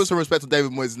respect. Let's put some respect on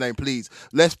David Moyes' name, please.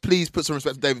 Let's please put some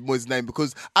respect on David Moyes' name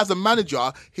because as a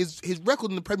manager, his record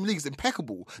in the Premier League is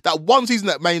impeccable. That one season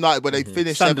at Man United where they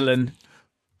finished Sunderland.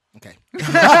 Okay.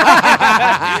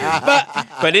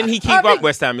 but didn't he keep up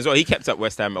West Ham as well? He kept up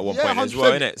West Ham at one point as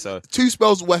well, innit? So 2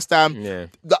 spells at West Ham. Yeah.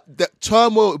 The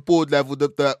turmoil at board level,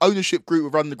 the ownership group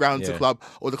would run the ground to club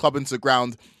or the club into the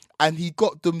ground, and he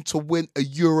got them to win a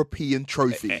European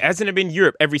trophy. Hasn't it been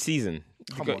Europe every season?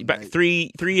 Back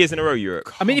 3 years in a row,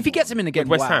 Europe. I mean, if he gets him in again,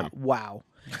 West Ham. Wow.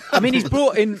 I mean, he's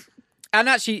brought in, and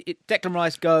actually, Declan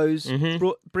Rice goes,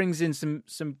 brings in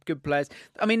some good players.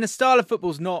 I mean, the style of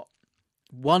football's not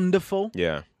wonderful,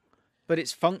 but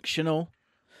it's functional.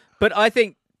 But I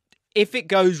think if it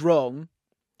goes wrong,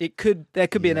 there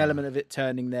could be an element of it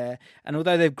turning there. And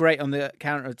although they're great on the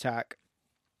counter attack,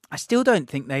 I still don't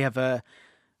think they have a.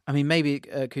 I mean, maybe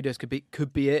Kudus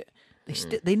could be it.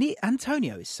 They need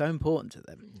Antonio is so important to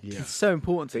them. Yeah. It's so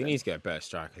important to them. He needs to get a better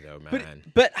striker though, man.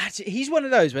 But actually, he's one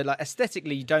of those where like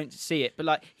aesthetically you don't see it, but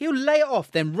like he'll lay it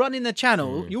off, then run in the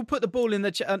channel. You'll put the ball in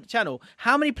the channel.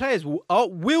 How many players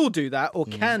will do that or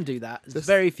can do that? There's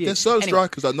very few. There's certain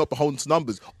strikers that are not beholden to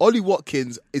numbers. Ollie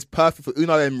Watkins is perfect for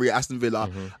Unai Emery at Aston Villa,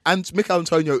 and Mikel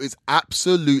Antonio is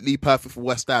absolutely perfect for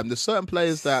West Ham. There's certain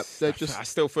players that they're just. I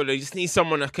still feel they just need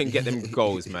someone that can get them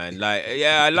goals, man. Like,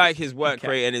 I like his work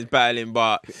rate and his battling.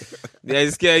 But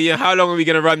how long are we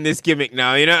going to run this gimmick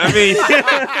now? You know what I mean?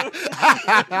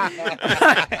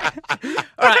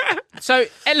 All right. So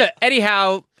look, Eddie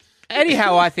Howe,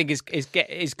 I think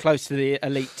is close to the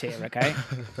elite tier. Okay,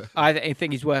 I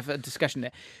think he's worth a discussion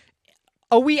there.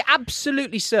 Are we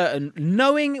absolutely certain,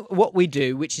 knowing what we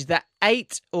do, which is that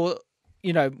 8 or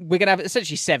we're going to have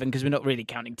essentially 7 because we're not really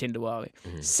counting Tinder, are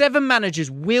we? 7 managers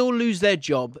will lose their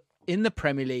job in the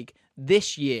Premier League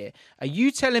this year. Are you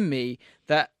telling me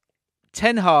that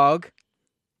Ten Hag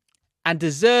and De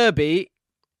Zerbi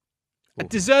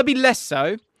less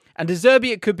so, and De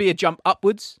Zerbi it could be a jump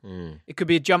upwards, it could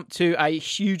be a jump to a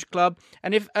huge club,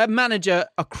 and if a manager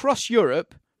across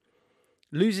Europe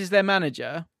loses their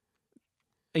manager,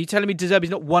 are you telling me De Zerbi's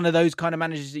not one of those kind of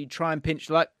managers that you try and pinch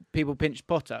like people pinch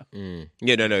Potter?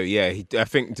 Yeah, no. I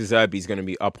think De Zerbi's going to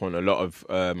be up on a lot of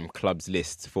clubs'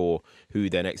 lists for who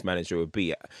their next manager would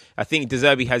be. I think De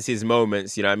Zerbi has his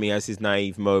moments, you know what I mean, has his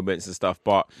naive moments and stuff.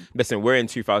 But listen, we're in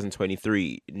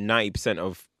 2023. 90%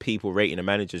 of people rating a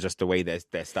manager just the way their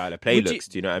style of play looks.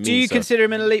 Do you know what I mean? Do you consider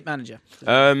him an elite manager?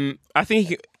 I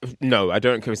think no, I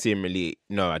don't consider him elite.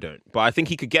 No, I don't. But I think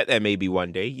he could get there maybe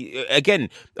one day. Again,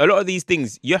 a lot of these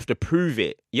things you have to prove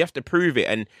it.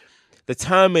 And the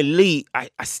term elite, I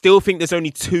still think there's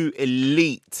only 2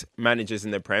 elite managers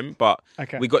in the Prem, but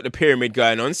we got the pyramid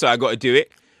going on, so I got to do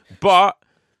it. But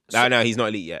no, he's not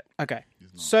elite yet. Okay.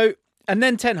 So, and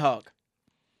then Ten Hag.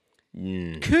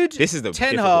 Could this is the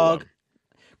Ten Hag?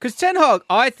 Because Ten Hag,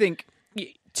 I think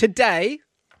today,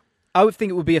 I would think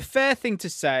it would be a fair thing to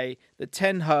say that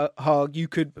Ten Hag, you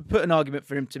could put an argument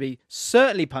for him to be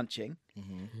certainly punching,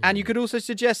 and you could also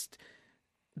suggest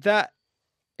that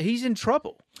he's in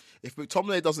trouble. If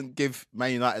McTominay doesn't give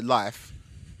Man United life,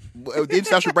 the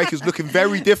international break is looking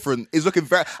very different. It's looking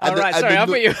very. All right, sorry, I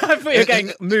thought you were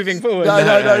going moving forward.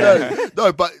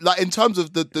 No, but like in terms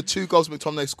of the 2 goals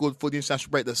McTominay scored for the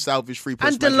international break, the salvaged 3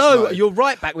 points. And Delot, you're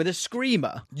right back with a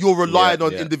screamer. You're relying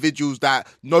on individuals that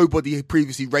nobody had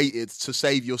previously rated to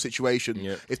save your situation.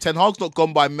 Yeah. If Ten Hag's not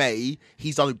gone by May,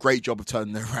 he's done a great job of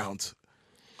turning it around.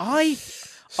 I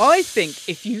think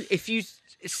if you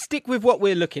stick with what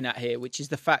we're looking at here, which is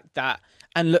the fact that,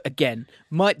 and look again,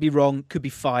 might be wrong, could be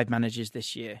 5 managers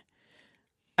this year,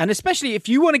 and especially if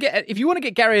you want to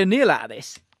get Gary O'Neill out of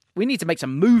this, we need to make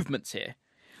some movements here.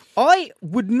 I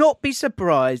would not be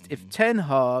surprised if Ten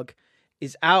Hag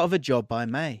is out of a job by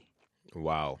May.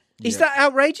 Wow. Is that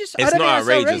outrageous? It's not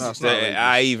outrageous. No, it's not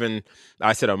outrageous.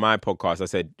 I said on my podcast, I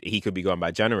said he could be gone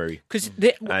by January. Because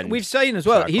we've seen as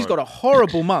well, he's got a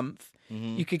horrible month.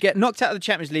 You could get knocked out of the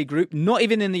Champions League group, not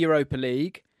even in the Europa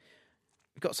League.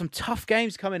 We've got some tough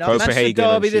games coming up. Manchester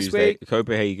Derby this week.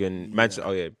 Copenhagen, Manchester.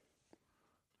 Oh yeah.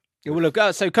 It will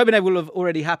have so Copenhagen will have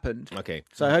already happened. Okay.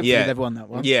 So hopefully they've won that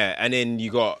one. Yeah, and then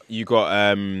you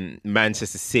got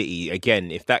Manchester City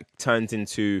again. If that turns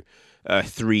into a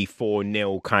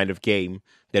 3-4-0 kind of game,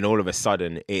 then all of a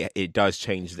sudden it does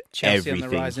change Chelsea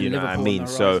everything. Horizon, you know Liverpool what I mean?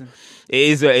 So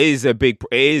it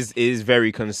is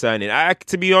very concerning.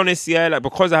 To be honest,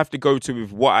 because I have to go to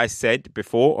with what I said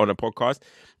before on a podcast,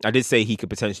 I did say he could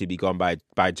potentially be gone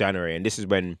by January, and this is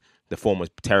when the form was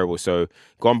terrible. So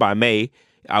gone by May,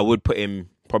 I would put him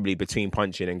probably between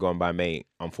punching and gone by May,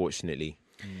 unfortunately.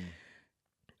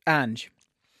 Ange.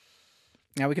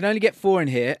 Now we can only get 4 in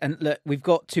here, and look, we've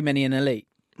got too many in elite,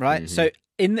 right? So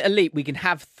in the elite, we can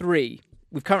have 3.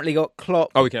 We've currently got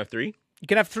Klopp. Oh, we can have 3? You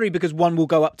can have 3 because one will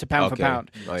go up to pound for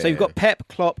pound. So you've got Pep,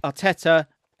 Klopp, Arteta,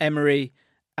 Emery,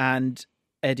 and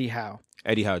Eddie Howe.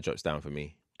 Eddie Howe drops down for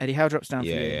me. Eddie Howe drops down for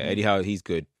you. Yeah, Eddie Howe, he's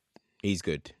good.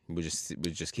 We'll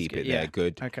just keep it there.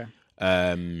 Good. Okay.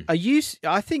 Are you?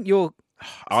 I think you're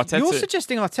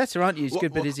suggesting Arteta, aren't you? He's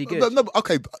good, but is he good? No,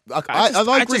 okay.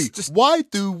 I agree. Why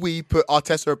do we put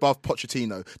Arteta above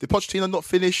Pochettino? Did Pochettino not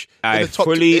finish in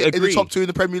the top 2 in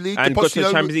the Premier League? And got to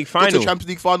the Champions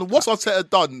League final. What's Arteta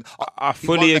done? I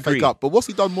fully agree. But what's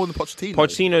he done more than Pochettino?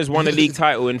 Pochettino's won a league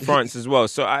title in France as well.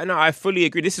 So I fully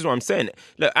agree. This is what I'm saying.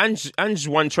 Look, Ange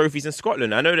won trophies in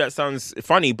Scotland. I know that sounds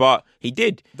funny, but he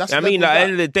did. At the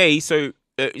end of the day, so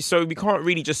we can't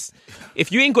really just...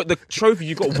 If you ain't got the trophy,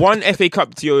 you've got one FA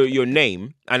Cup to your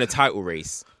name and a title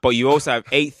race, but you also have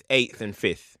 8th, and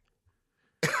 5th.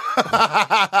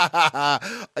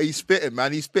 He's spitting,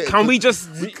 man. He's spitting. Can we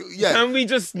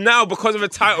just now, because of a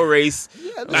title race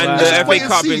and the FA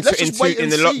Cup in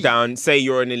the lockdown, say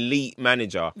you're an elite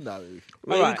manager? No.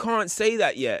 Well, you can't say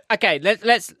that yet. Okay,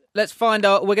 let's find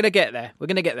out. We're going to get there. We're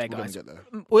going to get there, guys.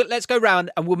 Let's go round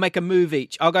and we'll make a move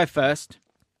each. I'll go first.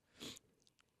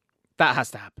 That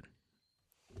has to happen.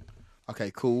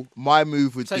 Okay, cool. My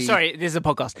move would be... Sorry, this is a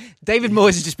podcast. David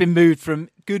Moyes has just been moved from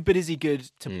good but is he good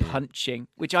to punching,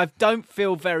 which I don't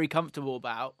feel very comfortable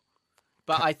about.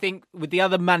 But I think with the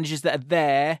other managers that are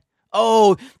there...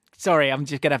 Oh, Sorry, I'm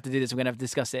just going to have to do this. We're going to have to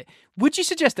discuss it. Would you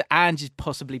suggest that Ange is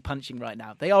possibly punching right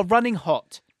now? They are running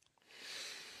hot.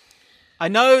 I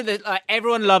know that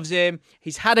everyone loves him.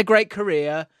 He's had a great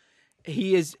career.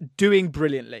 He is doing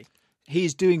brilliantly.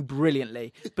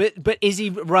 But is he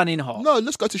running hot? No,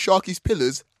 let's go to Sharky's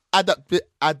pillars.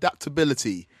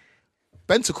 Adaptability.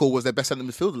 Bentancur was their best centre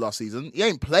midfielder last season. He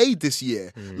ain't played this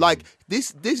year. Like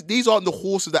these aren't the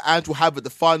horses that Ange will have at the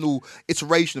final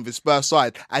iteration of his Spurs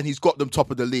side, and he's got them top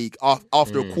of the league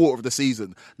after a quarter of the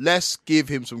season. Let's give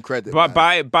him some credit. But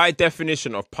by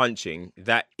definition of punching,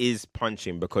 that is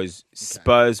punching because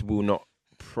Spurs will not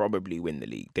probably win the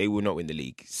league. They will not win the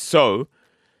league. So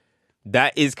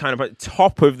that is kind of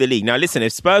top of the league. Now, listen,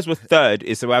 if Spurs were third,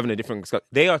 it's having a different discussion.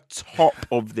 They are top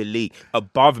of the league,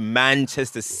 above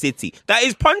Manchester City. That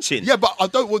is punching. Yeah, but I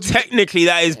don't want to... Technically,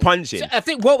 that is punching. So I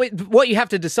think what you have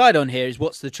to decide on here is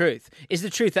what's the truth. Is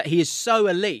the truth that he is so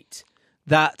elite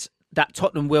that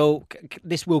Tottenham will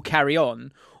carry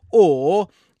on, or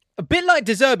a bit like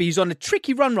De Zerbi, who's on a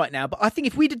tricky run right now. But I think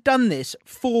if we'd have done this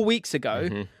 4 weeks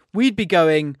ago, we'd be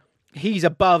going... He's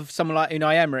above someone like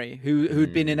Unai Emery,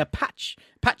 who'd been in a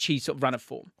patchy sort of run of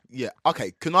form. Yeah,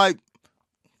 okay.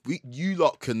 You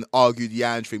lot can argue the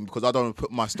Ange thing because I don't want to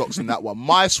put my stocks in that one.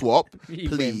 My swap,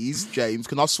 please, James,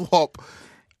 can I swap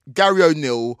Gary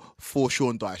O'Neill for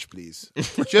Sean Dyche, please?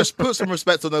 Just put some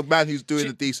respect on a man who's doing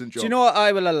a decent job. Do you know what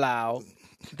I will allow?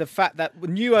 The fact that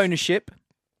new ownership,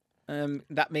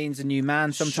 that means a new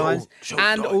man sometimes,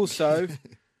 and Dyche. Also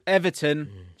Everton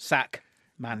sack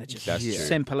managers. That's true.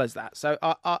 Simple as that. So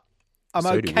I'm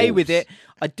okay with it.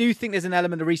 I do think there's an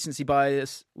element of recency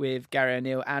bias with Gary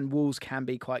O'Neill, and Wolves can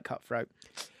be quite cutthroat.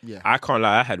 Yeah, I can't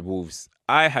lie. I had Wolves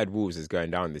as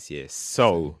going down this year.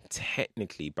 So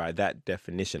technically, by that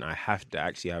definition, I have to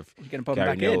actually have Gary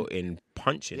O'Neill in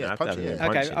punching. Yeah, I have to have him in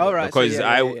punching. Okay, all right. Because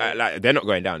they're not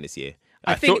going down this year.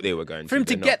 I thought they were going for him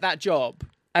to get that job,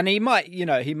 and he might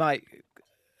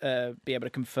be able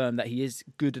to confirm that he is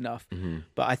good enough.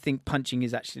 But I think punching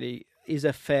is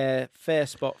a fair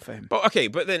spot for him. But okay,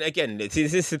 but then again, this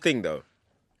is the thing though.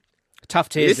 Tough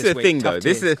tears. This is the thing though.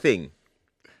 This is the thing.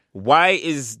 Why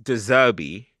is De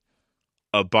Zerbi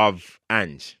above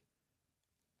Ange?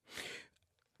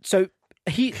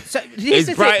 Is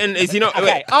Brighton? Is he not? Okay,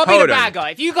 wait, I'll be the bad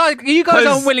guy. If you guys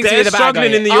aren't willing to be the bad guy,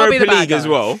 struggling in the Europa League as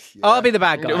well. I'll be the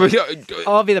bad guy.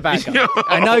 I'll be the bad guy.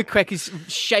 I know Quek is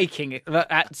shaking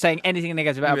at saying anything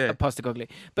negative about Postecoglou,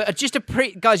 but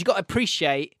guys, you've got to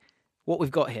appreciate what we've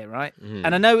got here, right?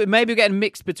 And I know maybe we're getting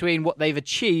mixed between what they've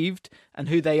achieved and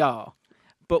who they are,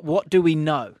 but what do we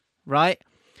know, right?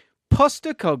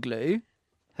 Postecoglou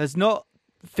has not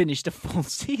finished a full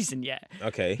season yet.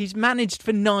 Okay. He's managed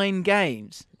for 9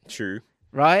 games. True.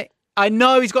 Right? I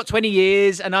know he's got 20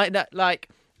 years, and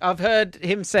I've heard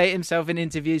him say it himself in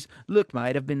interviews, look,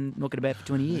 mate, I've been knocking about for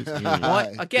 20 years.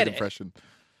 Right? I get Good impression.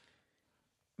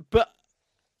 But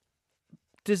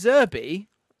De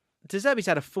Zerbi's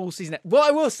had a full season. What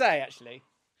I will say,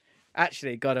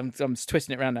 actually, God, I'm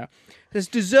twisting it around now. Because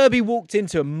De Zerbi walked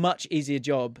into a much easier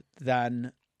job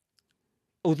than,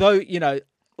 although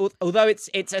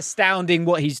it's astounding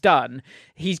what he's done,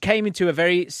 he came into a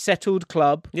very settled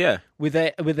club with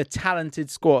a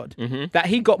talented squad that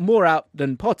he got more out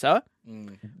than Potter,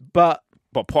 but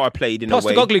Potter played in a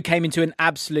way. Postecoglou came into an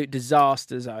absolute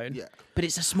disaster zone. Yeah. But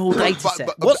it's a small data set.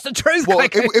 What's the truth? Well,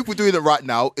 if we're doing it right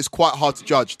now, it's quite hard to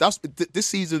judge. This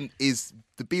season is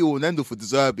the be-all and end-all for De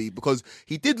Zerbi because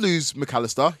he did lose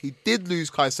McAllister, he did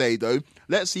lose Caicedo.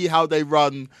 Let's see how they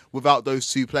run without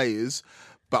those two players.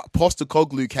 But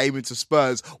Postecoglou came into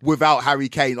Spurs without Harry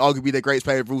Kane, arguably the greatest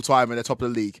player of all time and they're top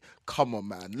of the league. Come on,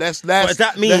 man. But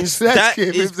that means that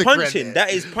is punching.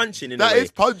 That is punching in a way. That is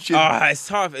punching. It's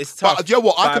tough. It's tough. But do you know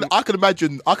what? I can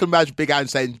imagine Big Ange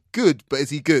saying good, but is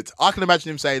he good? I can imagine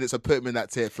him saying it's a put him in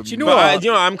that tier for me. Do you know what?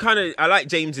 I like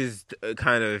James's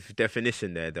kind of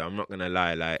definition there, though. I'm not gonna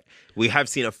lie. Like, we have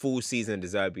seen a full season of De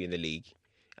Zerbi in the league,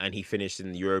 and he finished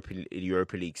in the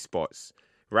Europa League spots.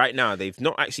 Right now, they've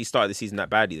not actually started the season that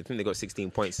badly. I think they got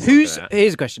 16 points. Here's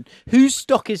a question. Whose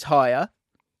stock is higher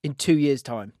in 2 years'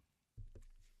 time?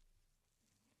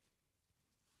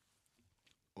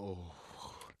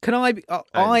 Can I?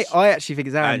 I actually think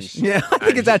it's Ange. Yeah, I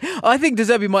think it's Ange. I think De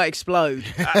Zerbi might explode.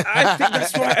 I think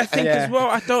that's right. I think as well.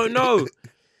 I don't know.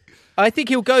 I think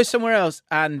he'll go somewhere else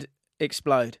and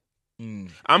explode.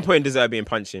 I'm putting De Zerbi in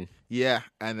punching. Yeah,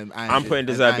 and then Ange, I'm putting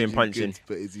De Zerbi in punching.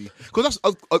 But is he? Because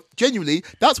that's genuinely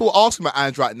that's what we're asking about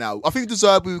Ange right now. I think De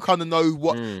Zerbi we kind of know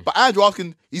what, but Ange we're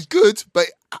asking he's good, but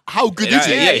how good is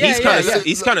he? Yeah,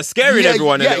 he's kind of scaring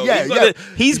everyone a little.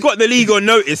 He's got the league on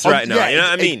notice right now. You know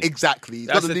what I mean? Exactly. He's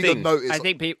got the league on notice. I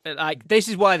think people like this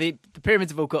is why the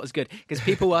Pyramids of Allcott is good because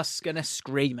people are going to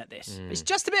scream at this. It's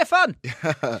just a bit of fun.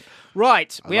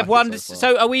 Right, we have one.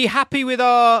 So are we happy with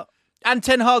our and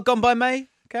Ten Hag gone by May?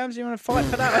 Cams, you want to fight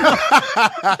for that?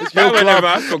 I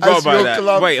forgot about that.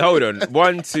 Club. Wait, hold on.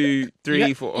 1, 2,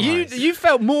 3, 4. You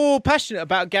felt more passionate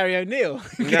about Gary O'Neill.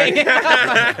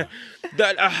 It's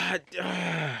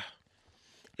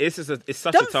such a tough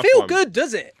one. Doesn't feel good,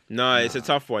 does it? No, it's a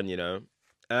tough one, you know.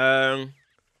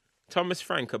 Thomas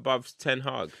Frank above Ten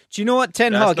Hag. Do you know what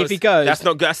Ten Hag, if he goes...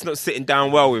 That's not sitting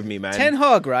down well with me, man. Ten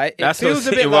Hag, right? That's feels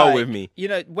not a bit well like, with me. You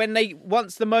know,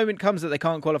 once the moment comes that they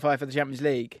can't qualify for the Champions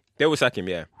League... They will sack him,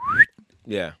 yeah.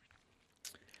 Yeah.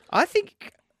 I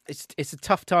think it's a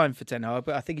tough time for Ten Hag,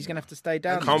 but I think he's going to have to stay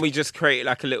down. Can't we just create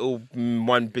like a little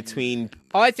one between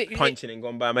punching and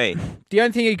gone by me? The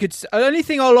only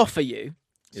thing I'll offer you...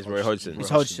 Is Roy Hodgson.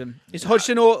 Is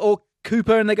Hodgson or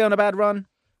Cooper and they go on a bad run?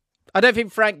 I don't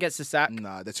think Frank gets the sack.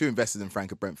 Nah, they're too invested in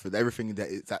Frank at Brentford. Everything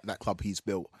that club he's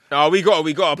built. Oh, we got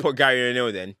to put Gary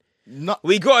O'Neill then.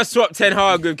 We got to swap Ten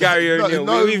Hag with Gary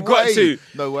O'Neill. We've got to.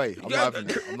 No way. I'm not having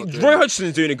it. Roy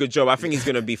Hodgson's doing a good job. I think he's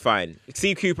going to be fine.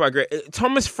 Steve Cooper, great.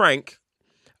 Thomas Frank,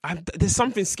 there's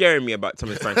something scaring me about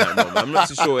Thomas Frank at the moment. I'm not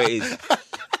so sure it is.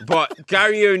 But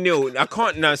Gary O'Neill, I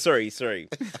can't... No, sorry.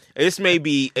 This may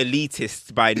be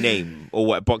elitist by name or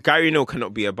what, but Gary O'Neill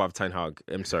cannot be above Ten Hag.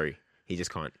 I'm sorry. He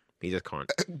just can't. He just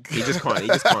can't.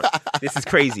 This is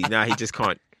crazy. Nah, he just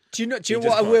can't. Do you know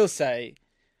what I will say?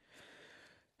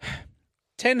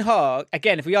 Ten Hag,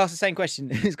 again, if we ask the same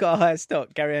question, who's got a higher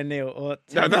stock, Gary O'Neill or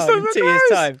Ten Hag in 2 years'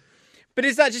 time? But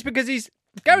is that just because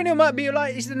Gary O'Neill might be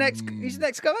like he's the next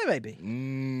guy maybe?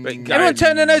 Everyone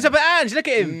turn their nose up at Ange. Look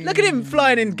at him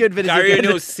flying in good videos. Gary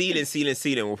O'Neill's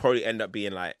ceiling will probably end up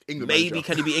being like England maybe manager.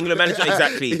 Can he be England manager?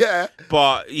 Exactly. Yeah.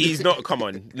 But he's not. Come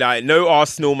on, like no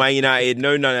Arsenal, Man United,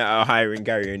 none that are hiring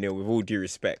Gary O'Neill. With all due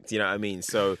respect, you know what I mean.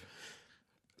 So,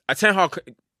 Ten Hag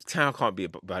can't be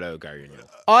below Gary O'Neill.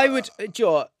 I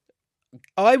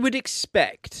would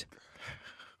expect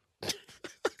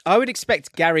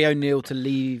Gary O'Neill to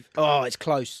leave. Oh, it's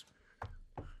close.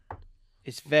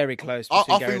 It's very close. I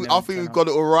think we've got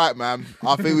it all right, man.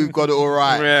 I think we've got it all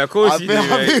right. Yeah, of course you do.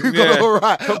 I think we've got it all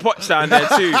right. Put Poch down there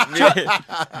too.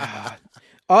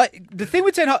 The thing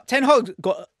with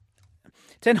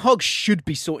Ten Hag should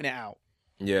be sorting it out.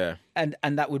 Yeah. And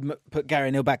that would put Gary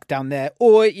O'Neill back down there.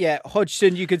 Or,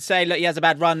 Hodgson, you could say, look, he has a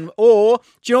bad run. Or,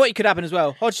 do you know what could happen as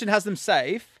well? Hodgson has them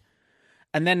safe,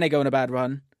 and then they go on a bad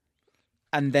run,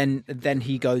 and then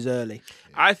he goes early.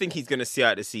 I think he's going to see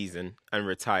out the season and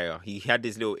retire. He had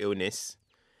his little illness.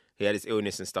 He had his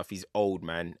illness and stuff. He's old,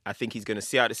 man. I think he's going to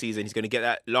see out the season. He's going to get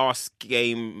that last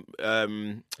game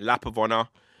lap of honour,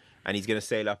 and he's going to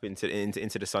sail up into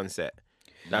the sunset.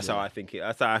 That's how I think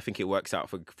it works out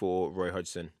for Roy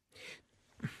Hodgson.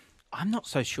 I'm not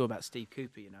so sure about Steve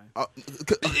Cooper, you know.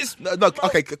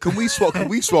 Okay. Can we swap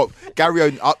Gary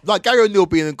O'Neill? Like Gary O'Neill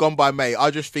being gone by May, I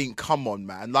just think, come on,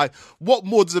 man. Like, what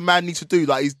more does a man need to do?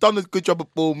 Like, he's done a good job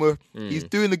at Bournemouth. He's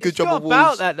doing a good job at Wolves.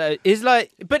 About that though, is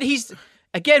like, but he's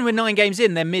again, we're 9 games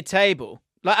in, they're mid-table.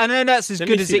 Like, I know that's as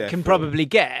good as it can probably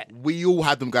get. We all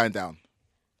had them going down.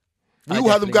 We all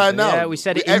had them going down. Yeah, we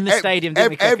said it in the stadium.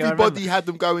 Didn't we, everybody had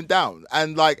them going down,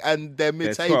 and they're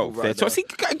mid-table. They're 12. See,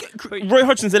 Roy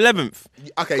Hodgson's 11th.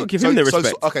 Okay, give him the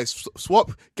respect.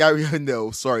 Swap Gary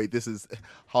O'Neill. Sorry, this is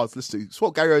hard to listen to.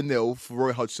 Swap Gary O'Neill for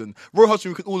Roy Hodgson. Roy Hodgson,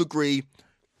 we can all agree,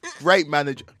 great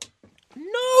manager.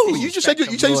 No, you just said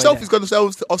yourself he's going to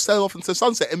sail off into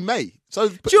sunset in May. So,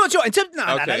 Look. Okay,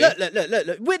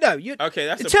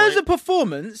 that's in terms of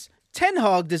performance, Ten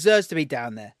Hag deserves to be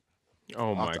down there.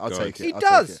 Oh my God. I'll take it. He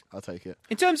does. I'll take it.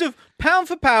 In terms of pound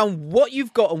for pound, what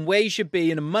you've got and where you should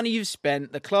be and the money you've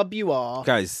spent, the club you are.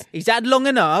 Guys. He's had long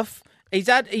enough.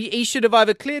 He should have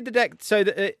either cleared the deck so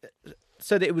that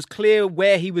it was clear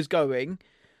where he was going.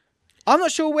 I'm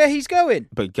not sure where he's going.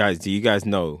 But guys, do you guys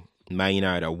know Man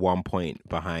United are 1 point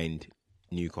behind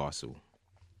Newcastle?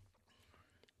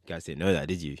 You guys didn't know that,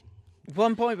 did you?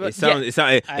 1 point, but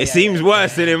it seems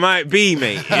worse than it might be,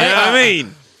 mate. You know what I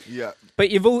mean? Yeah. But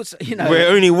you've also, we're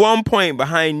only 1 point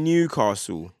behind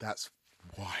Newcastle. That's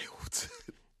wild.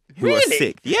 Who are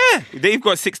sick? Yeah, they've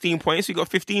got 16 points. We got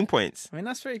 15 points. I mean,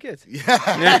 that's very good.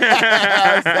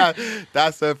 Yeah,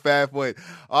 that's a fair point.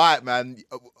 All right, man.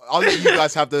 I'll let you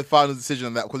guys have the final decision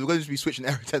on that because we're going to be switching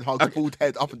Eric Ten Hag's bald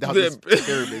head up and down this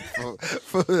pyramid.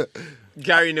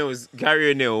 Gary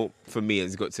O'Neill for me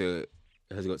has got to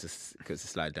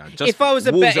slide down. Just if I was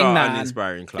a Wolves betting are man, an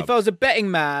inspiring club. if I was a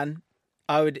betting man,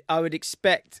 I would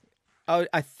expect.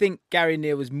 I think Gary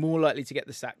O'Neill was more likely to get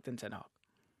the sack than Ten Hag.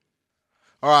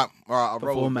 All right. I'll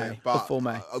Before roll May. with it. But, Before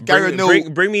May. Gary O'Neill.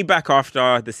 Bring me back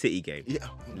after the City game. Yeah.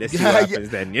 Let's see what happens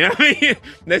then. You know what I mean?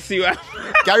 Let's see what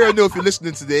happens. Gary O'Neill, if you're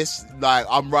listening to this, like,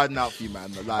 I'm riding out for you,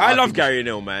 man. Like, I love Gary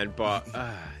O'Neill, man, but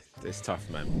it's tough,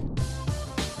 man.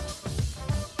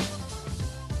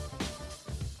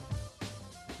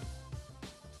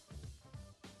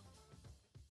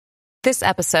 This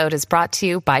episode is brought to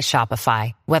you by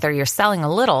Shopify. Whether you're selling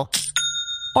a little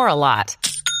or a lot,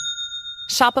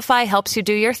 Shopify helps you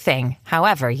do your thing,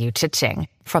 however you cha-ching.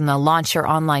 From the launch your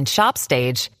online shop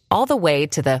stage, all the way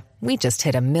to the we just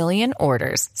hit 1 million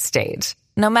orders stage.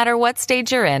 No matter what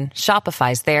stage you're in,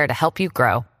 Shopify's there to help you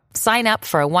grow. Sign up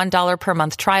for a $1 per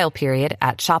month trial period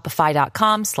at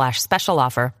shopify.com/special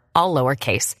offer, all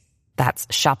lowercase. That's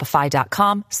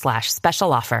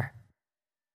shopify.com/special offer.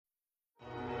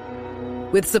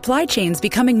 With supply chains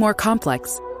becoming more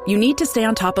complex, you need to stay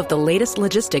on top of the latest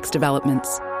logistics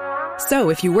developments. So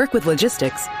if you work with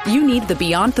logistics, you need the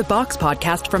Beyond the Box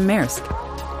podcast from Maersk.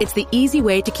 It's the easy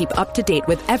way to keep up to date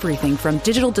with everything from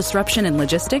digital disruption in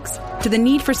logistics to the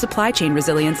need for supply chain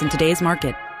resilience in today's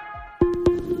market.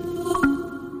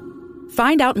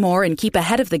 Find out more and keep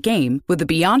ahead of the game with the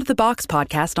Beyond the Box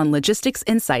podcast on logistics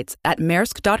insights at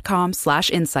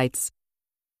maersk.com/insights.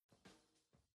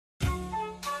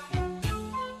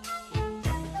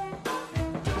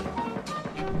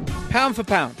 Pound for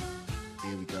pound.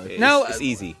 Here we go. Now, it's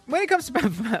easy. When it comes to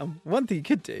pound for pound, one thing you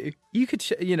could do, you could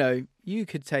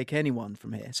take anyone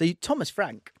from here. So Thomas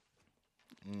Frank,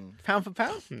 pound for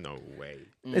pound. No way.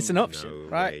 It's an option, No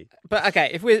right? way. But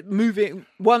okay, if we're moving,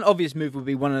 one obvious move would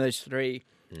be one of those three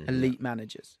elite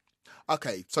managers.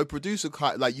 Okay, so producer,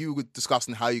 like you were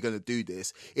discussing how you're going to do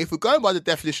this. If we're going by the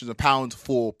definition of pound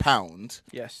for pound,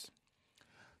 Yes.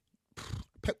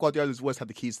 Pep Guardiola's always had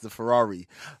the keys to the Ferrari.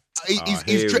 Here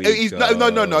we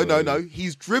No.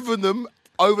 He's driven them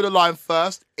over the line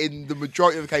first in the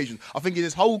majority of occasions. I think in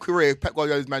his whole career, Pep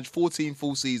Guardiola's managed 14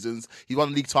 full seasons. He's won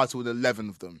a league title in 11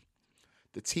 of them.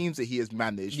 The teams that he has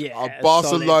managed are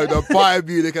Barcelona, Bayern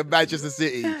Munich, and Manchester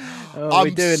City.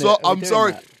 I'm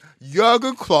sorry.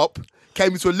 Jurgen Klopp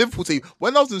came into a Liverpool team.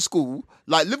 When I was in school,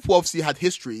 like Liverpool obviously had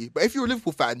history, but if you're a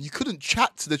Liverpool fan, you couldn't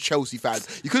chat to the Chelsea fans.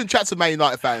 You couldn't chat to Man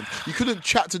United fans. You couldn't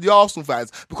chat to the Arsenal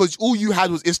fans because all you had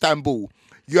was Istanbul.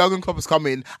 Jurgen Klopp has come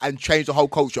in and changed the whole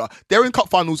culture. They're in cup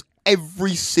finals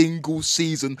every single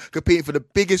season, competing for the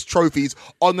biggest trophies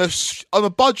on a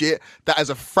budget that is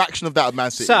a fraction of that of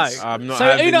Man City. So I'm not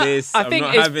having this. I think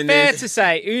it's fair to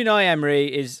say Unai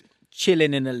Emery is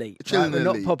chilling in elite. Chilling in We're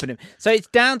not elite. popping him. So it's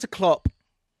down to Klopp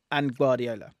and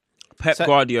Guardiola. Pep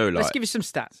Guardiola. Let's give you some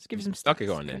stats. Okay,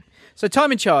 go on then. So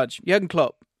time in charge, Jurgen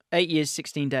Klopp, 8 years,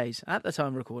 16 days at the time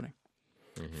of recording.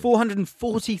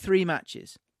 443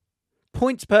 matches.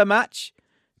 Points per match,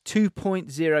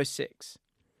 2.06.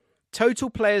 Total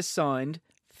players signed,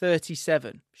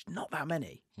 37. Which is not that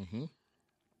many.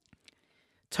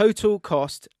 Total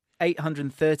cost,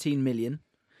 813 million.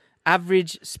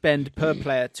 Average spend per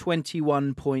player,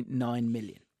 21.9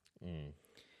 million.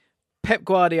 Pep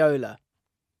Guardiola,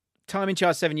 time in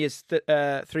charge, 7 years,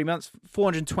 3 months,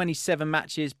 427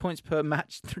 matches, points per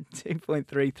match,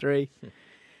 2.33.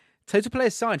 Total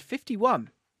players signed,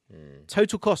 51.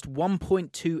 Total cost,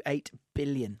 1.28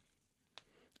 billion.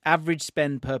 Average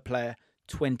spend per player,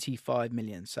 25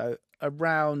 million. So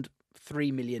around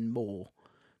 3 million more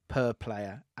per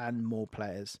player and more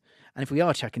players. And if we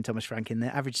are chucking Thomas Frank in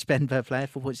there, average spend per player,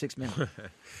 4.6 million.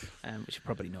 Which we're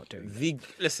probably not doing.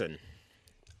 Listen.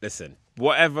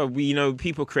 Whatever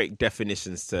people create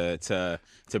definitions to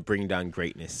bring down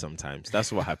greatness sometimes.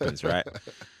 That's what happens, right?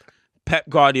 Pep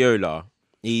Guardiola,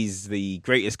 he's the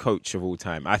greatest coach of all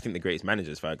time. I think the greatest manager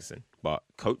is Ferguson, but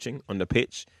coaching on the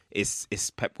pitch is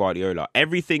Pep Guardiola.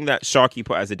 Everything that Sharky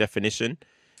put as a definition,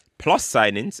 plus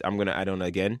signings, I'm going to add on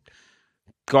again,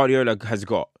 Guardiola has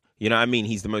got. You know what I mean?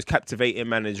 He's the most captivating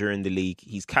manager in the league.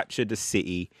 He's captured the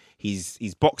city.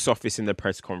 He's box office in the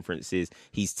press conferences.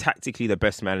 He's tactically the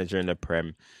best manager in the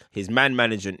Prem. His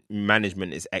management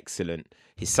is excellent.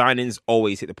 His signings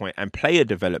always hit the point. And player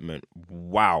development,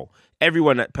 wow.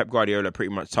 Everyone that Pep Guardiola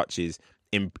pretty much touches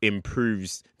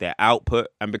improves their output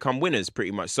and become winners pretty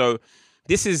much. So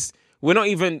we're not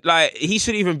even he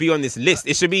should even be on this list.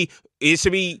 It should be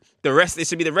the rest. It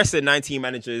should be the rest of the 19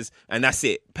 managers, and that's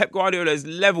it. Pep Guardiola is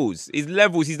levels. He's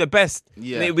the best.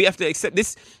 Yeah. We have to accept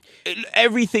this.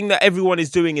 Everything that everyone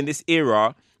is doing in this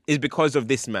era is because of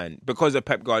this man, because of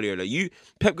Pep Guardiola.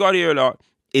 Pep Guardiola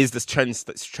is the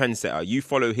trendsetter. You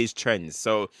follow his trends.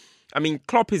 So, I mean,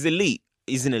 Klopp is elite.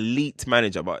 He's an elite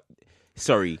manager, but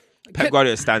sorry, Pep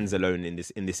Guardiola stands alone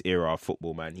in this era of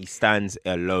football, man. He stands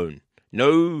alone.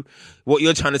 No, what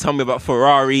you're trying to tell me about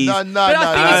Ferraris? But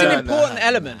I think it's an important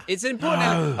element. It's an important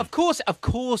element. Of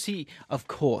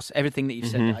course, everything that you've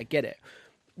said, I get it.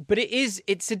 But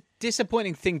it's a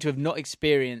disappointing thing to have not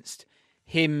experienced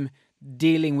him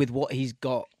dealing with what he's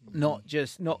got, not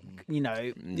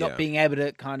being able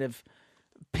to kind of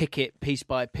pick it piece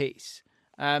by piece.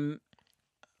 And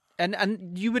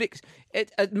you would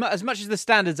as much as the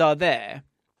standards are there,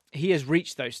 he has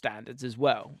reached those standards as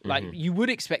well. Like you would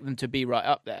expect them to be right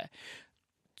up there.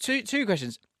 Two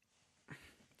questions.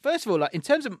 First of all, like in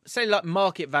terms of say like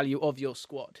market value of your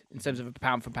squad, in terms of a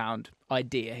pound for pound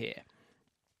idea here,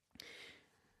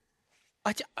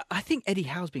 I think Eddie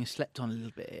Howe's being slept on a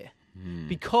little bit here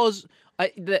because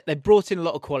they brought in a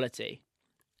lot of quality,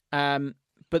 but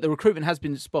the recruitment has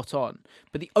been spot on.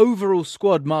 But the overall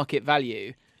squad market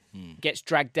value gets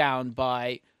dragged down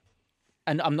by,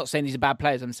 and I'm not saying these are bad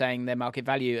players. I'm saying their market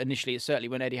value initially, certainly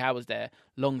when Eddie Howe was there,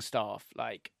 Longstaff,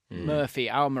 like Murphy,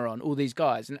 Almiron, all these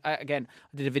guys. And again,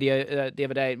 I did a video the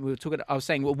other day, and we were talking. I was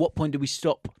saying, well, at what point do we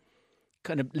stop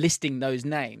kind of listing those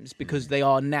names because they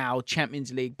are now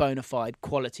Champions League bona fide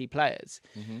quality players.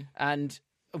 And,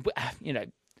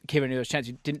 Kieran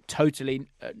Chance didn't totally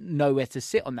know where to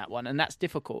sit on that one, and that's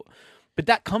difficult. But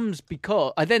that comes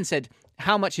because I then said,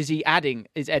 how much is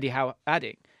Eddie Howe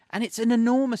adding? And it's an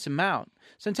enormous amount.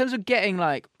 So in terms of getting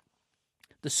like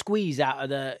the squeeze out of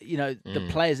the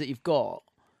players that you've got,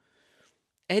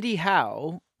 Eddie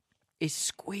Howe is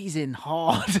squeezing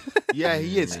hard. Yeah,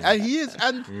 he is. And he is.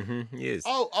 And he is.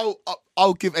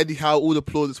 I'll give Eddie Howe all the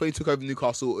plaudits. When he took over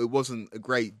Newcastle, it wasn't a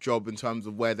great job in terms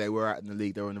of where they were at in the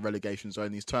league. They were in the relegation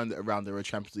zone. He's turned it around. They're a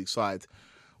Champions League side.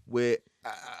 We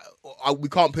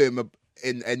can't put him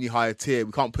in any higher tier.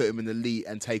 We can't put him in the elite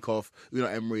and take off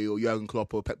Emery or Jurgen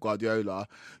Klopp or Pep Guardiola.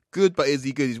 Good, but is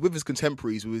he good? He's with his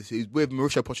contemporaries. He's with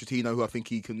Mauricio Pochettino, who I think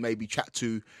he can maybe chat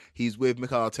to. He's with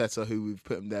Mikel Arteta, who we've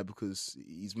put him there because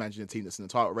he's managing a team that's in the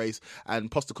title race.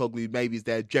 And Postecoglou maybe is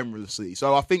there generously.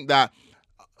 So I think that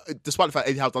despite the fact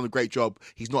Eddie Howe's done a great job,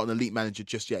 he's not an elite manager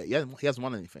just yet. He hasn't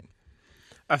won anything.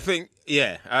 I think,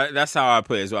 that's how I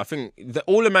put it as well. I think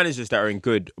all the managers that are in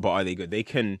good, but are they good? They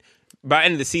can, by the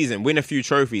end of the season, win a few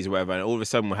trophies or whatever, and all of a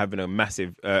sudden we're having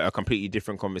a completely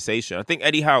different conversation. I think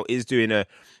Eddie Howe is doing a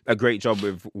great job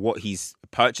with what he's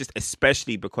purchased,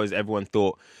 especially because everyone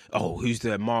thought, oh, who's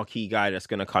the marquee guy that's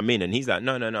going to come in? And he's like,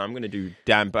 no, I'm going to do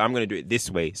but I'm going to do it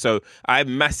this way. So I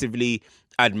massively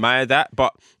admire that.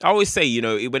 But I always say,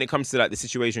 when it comes to like the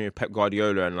situation with Pep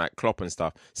Guardiola and like Klopp and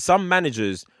stuff, some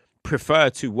managers prefer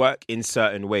to work in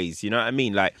certain ways. You know what I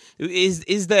mean? Like,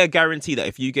 is there a guarantee that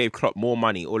if you gave Klopp more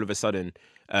money, all of a sudden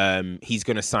he's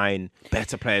going to sign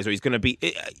better players, or he's going to be...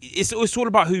 It's all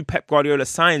about who Pep Guardiola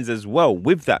signs as well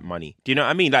with that money. Do you know what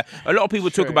I mean? Like, a lot of people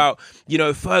talk about,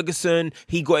 Ferguson,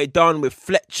 he got it done with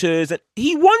Fletcher's, and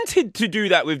he wanted to do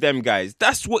that with them guys.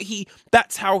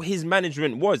 That's how his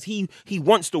management was. He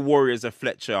wants the Warriors of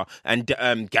Fletcher and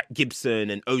Gibson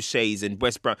and O'Shea's and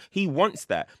West Brom. He wants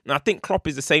that. And I think Klopp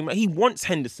is the same. He wants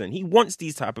Henderson. He wants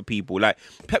these type of people. Like,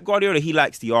 Pep Guardiola, he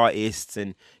likes the artists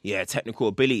and, technical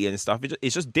ability and stuff.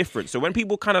 It's just different. So when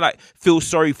people kind of like feel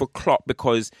sorry for Klopp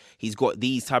because he's got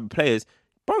these type of players,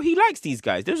 bro, he likes these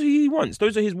guys. Those are who he wants.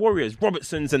 Those are his Warriors,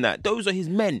 Robertsons and that. Those are his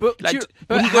men. But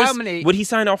would he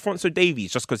sign Alphonso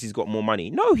Davies just because he's got more money?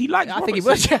 No, he likes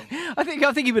Robertson. I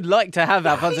think he would like to have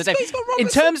Alphonso Davies. In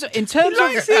terms of because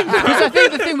I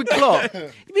think the thing with Klopp,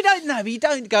 you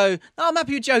don't go, I'm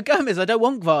happy with Joe Gomez, I don't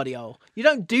want Gvardiol. You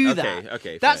don't do that.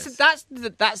 Okay. That's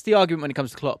the argument when it comes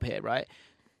to Klopp here, right?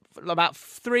 About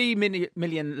 3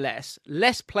 million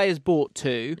less players bought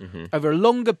too, over a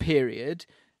longer period,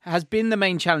 has been the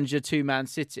main challenger to Man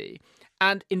City.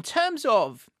 And in terms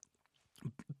of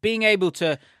being able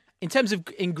to, in terms of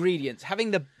ingredients,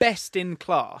 having the best in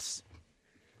class,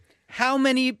 how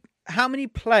many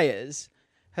players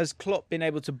has Klopp been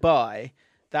able to buy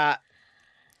that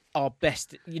are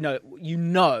best,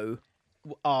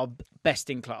 are best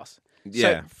in class?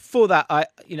 Yeah. So for that,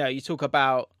 you talk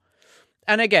about,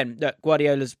 and again, look,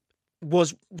 Guardiola's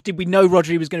did we know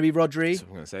Rodri was going to be Rodri? That's what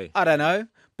I'm going to say. I don't know.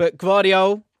 But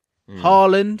Gvardiol,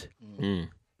 Haaland,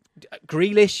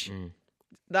 Grealish,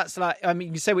 that's like, I mean,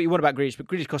 you can say what you want about Grealish, but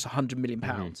Grealish costs £100 million.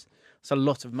 It's a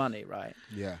lot of money, right?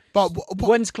 Yeah. But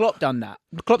when's Klopp done that?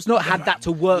 Klopp's not had that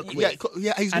to work with.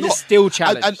 Yeah, he's and not. It's still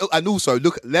challenged. And also,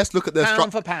 let's look at the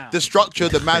Pound for pound. the structure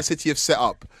that Man City have set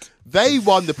up. They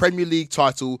won the Premier League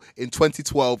title in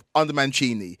 2012 under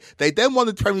Mancini. They then won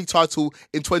the Premier League title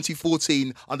in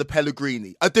 2014 under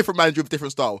Pellegrini, a different manager with a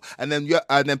different style. And then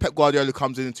Pep Guardiola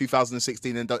comes in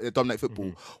 2016 and dominate football.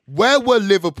 Mm-hmm. Where were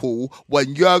Liverpool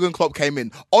when Jurgen Klopp came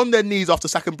in on their knees after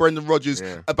sacking Brendan Rodgers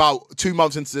about 2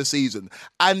 months into the season?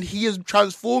 And he has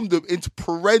transformed them into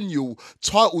perennial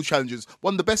title challengers,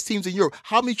 one of the best teams in Europe.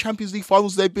 How many Champions League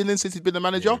finals have they been in since he's been the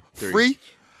manager? Three?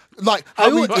 Like, how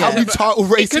many title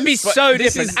races? It could be so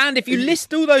different. And if you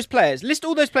list all those players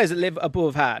that Liverpool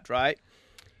have had, right,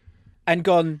 and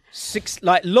gone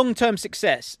long-term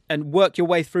success and worked your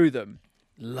way through them,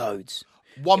 loads.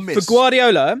 One miss. For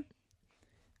Guardiola,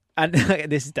 and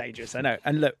this is dangerous, I know.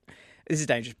 And look, this is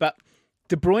dangerous, but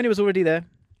De Bruyne was already there.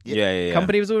 Yeah.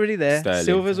 Company was already there. Sterling.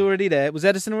 Silva's already there. Was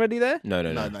Edison already there? No.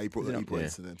 He brought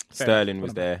Edison in. Sterling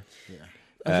was there.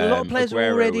 Yeah. A lot of players were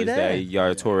already there.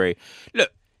 Yaya Toure.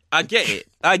 Look, I get it.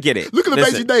 Look at the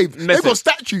amazing names. They've got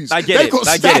statues. I get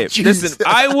it. Listen,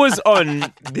 I was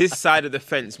on this side of the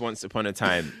fence once upon a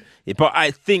time. But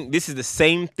I think this is the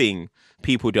same thing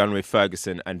people done with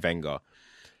Ferguson and Wenger.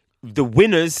 The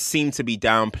winners seem to be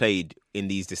downplayed in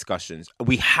these discussions.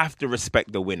 We have to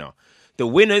respect the winner. The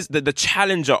winners, the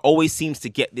challenger always seems to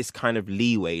get this kind of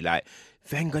leeway. Like,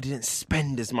 Wenger didn't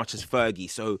spend as much as Fergie.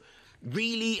 So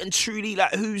really and truly,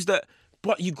 like, who's the...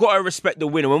 But you got to respect the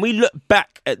winner. When we look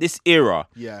back at this era,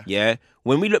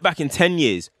 when we look back in 10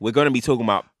 years, we're going to be talking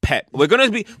about Pep. We're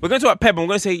going to talk about Pep, and we're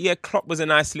going to say, yeah, Klopp was a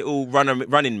nice little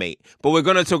running mate. But we're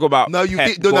going to talk about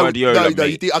Guardiola.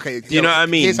 You did. Okay, you know what I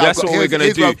mean? That's what we're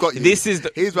going to do. This is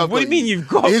what do you mean you've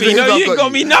got me? No, you ain't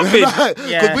got me nothing.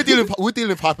 Because we're dealing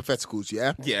with hypotheticals,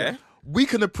 yeah? Yeah. We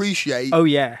can appreciate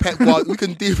we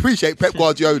can appreciate Pep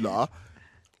Guardiola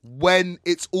when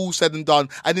it's all said and done.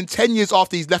 And in 10 years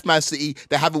after he's left Man City,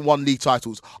 they haven't won league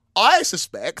titles. I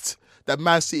suspect that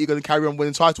Man City are going to carry on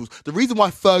winning titles. The reason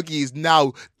why Fergie is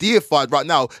now deified right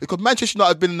now is because Manchester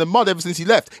United have been in the mud ever since he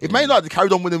left. If Man United had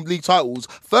carried on winning league titles,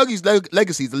 Fergie's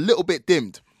legacy is a little bit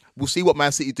dimmed. We'll see what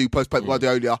Man City do post Pep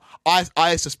Guardiola.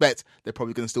 I suspect they're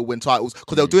probably going to still win titles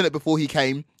because they were doing it before he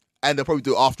came. And they'll probably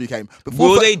do it after he came.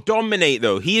 Will they dominate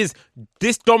though?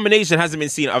 This domination hasn't been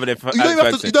seen other than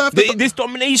Ferguson. This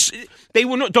domination, they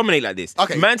will not dominate like this.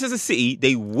 Okay. Manchester City,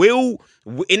 they will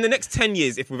in the next 10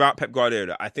 years. If without Pep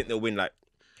Guardiola, I think they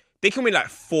can win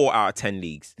 4 out of 10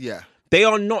 leagues. Yeah. They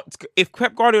are not. If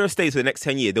Pep Guardiola stays for the next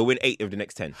 10 years, they'll win 8 of the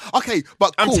next 10. Okay,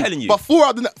 but cool. I'm telling you. But 4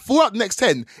 out of the next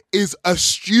 10 is a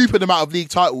stupid amount of league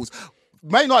titles.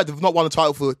 Man United have not won a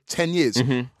title for 10 years.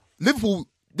 Mm-hmm. Liverpool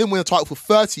didn't win a title for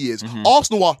 30 years. Mm-hmm.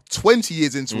 Arsenal are 20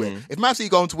 years into it. If Man City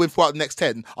are going to win 4 out of the next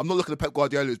 10, I'm not looking at Pep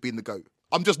Guardiola as being the GOAT.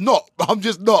 I'm just not.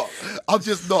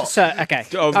 So, okay.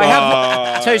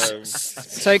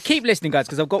 So keep listening, guys,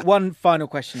 because I've got one final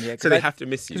question here. So they have to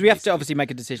miss you. Because we have to obviously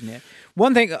make a decision here.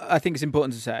 One thing I think is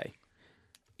important to say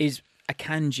is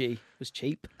Akanji was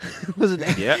cheap, wasn't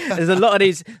it? Yeah. There's a lot of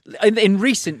these in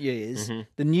recent years.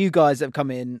 The new guys that have come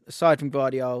in, aside from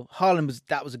Guardiola, Haaland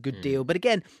was a good deal. But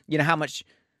again, you know how much.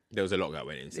 There was a lot that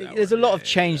went into that. There's a lot of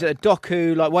change.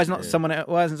 Doku, like, why isn't someone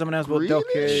else bought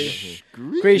Doku?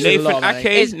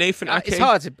 Nathan Ake.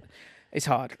 It's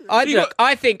hard.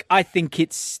 I think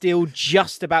it's still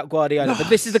just about Guardiola. But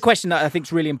this is the question that I think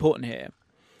is really important here.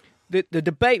 The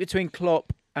debate between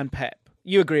Klopp and Pep.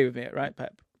 You agree with me, right,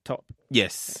 Pep? Top.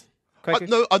 Yes.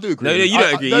 No, I do agree. No, you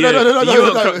don't agree. No.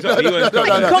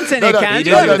 Content here, Cam.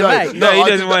 You want the debate. No, he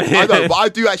doesn't want it. I don't, but I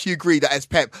do actually agree that it's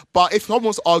Pep. But if someone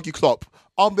wants to argue Klopp,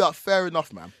 I'll be like, fair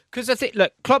enough, man. Because I think,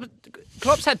 look,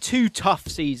 Klopp's had 2 tough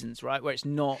seasons, right, where it's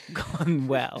not gone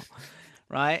well,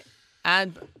 right?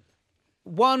 And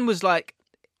one was like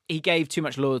he gave too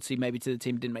much loyalty maybe to the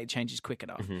team, didn't make changes quick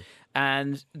enough.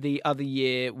 And the other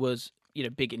year was,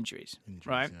 big injuries,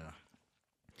 right? Yeah.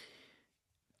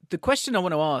 The question I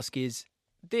want to ask is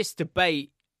this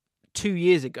debate 2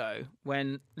 years ago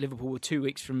when Liverpool were 2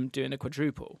 weeks from doing a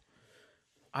quadruple.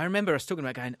 I remember us talking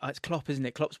about going, it's Klopp, isn't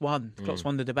it? Klopp's won. Klopp's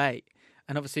won the debate.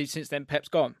 And obviously since then Pep's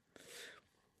gone.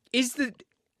 Is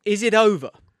it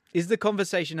over? Is the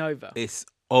conversation over? It's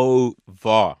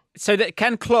over. So that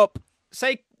can Klopp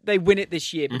say they win it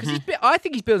this year? Because I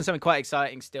think he's building something quite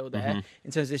exciting still there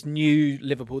in terms of this new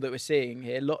Liverpool that we're seeing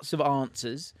here. Lots of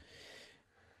answers.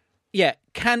 Yeah,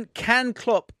 can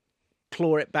Klopp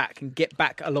claw it back and get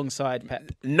back alongside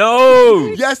Pep?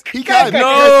 No. Yes, he can.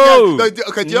 No. Yes, he can.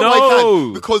 Okay, do you know why he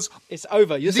can? Because it's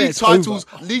over. You're saying it's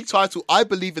league title. I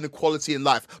believe in equality in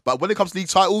life, but when it comes to league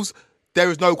titles, there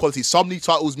is no equality. Some league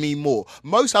titles mean more.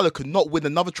 Mo Salah could not win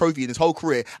another trophy in his whole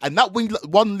career, and that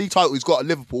one league title he's got at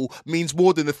Liverpool means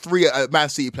more than the 3 Man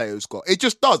City players got. It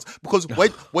just does, because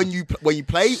when you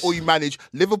play or you manage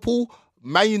Liverpool,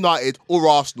 Man United or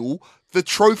Arsenal, the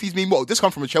trophies mean more. This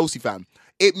comes from a Chelsea fan.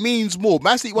 It means more.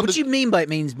 Man City won What do you mean by it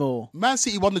means more? Man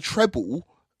City won the treble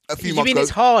a few Do you months mean ago.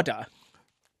 it's harder?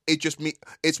 It just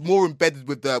it's more embedded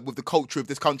with the culture of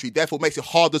this country. Therefore, it makes it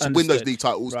harder to win those Understood. league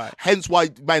titles. Right. Hence why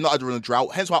Man United are on a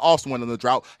drought. Hence why Arsenal went on a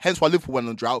drought. Hence why Liverpool went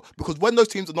on a drought. Because when those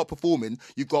teams are not performing,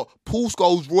 you've got Paul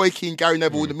Scholes, Roy Keane, Gary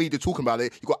Neville in the media talking about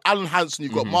it. You've got Alan Hansen,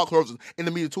 you've got Mark Lawrence in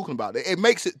the media talking about it. It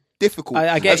makes it difficult.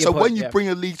 I get and your so point, when you yeah. bring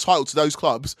a league title to those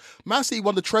clubs, Man City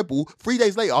won the treble. 3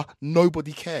 days later,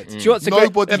 nobody cared. Do you know what's a great-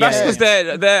 Nobody That's cared.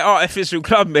 because they're artificial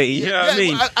club, mate. You know what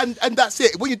I mean? And that's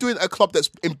it. When you're doing a club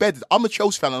that's embedded, I'm a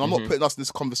Chelsea fan, and I'm not putting us in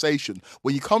this conversation.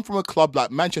 When you come from a club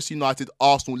like Manchester United,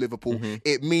 Arsenal, Liverpool,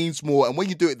 it means more. And when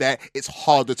you do it there, it's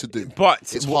harder to do. But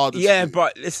it's harder. Yeah, to do.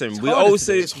 but listen, we harder to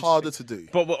also It's harder to do.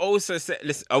 But we're also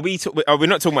listen. Are we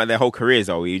not talking about their whole careers?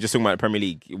 Are we? You're just talking about the Premier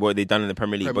League, what they've done in the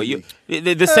Premier League. Premier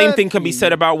But the same thing can be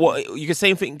said about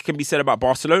same thing can be said about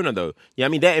Barcelona, though. Yeah, I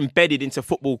mean they're embedded into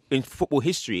football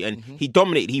history, and he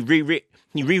dominated. He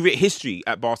rewrit history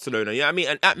at Barcelona. Yeah, I mean,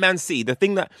 and at Man City, the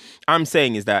thing that I'm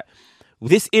saying is that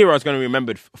this era is going to be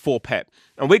remembered for Pep,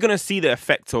 and we're going to see the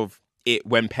effect of it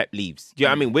when Pep leaves. Do you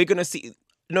know what I mean? We're going to see.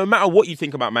 No matter what you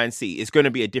think about Man City, it's going to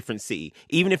be a different city.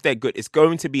 Even if they're good, it's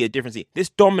going to be a different city. This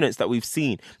dominance that we've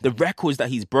seen, the records that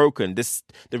he's broken,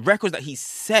 the records that he's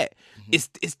set, it's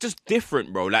just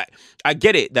different, bro. Like, I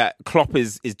get it that Klopp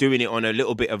is doing it on a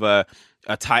little bit of a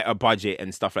tighter budget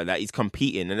and stuff like that. He's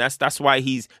competing, and that's why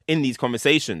he's in these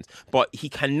conversations. But he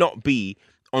cannot be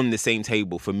on the same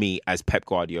table for me as Pep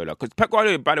Guardiola. Because Pep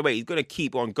Guardiola, by the way, he's going to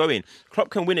keep on going. Klopp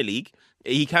can win a league.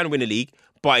 He can win a league.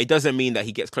 But it doesn't mean that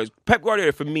he gets close. Pep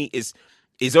Guardiola, for me, is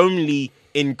only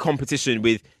in competition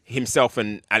with himself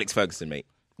and Alex Ferguson, mate.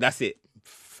 That's it.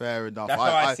 Fair enough. That's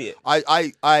how I see it.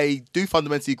 I do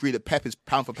fundamentally agree that Pep is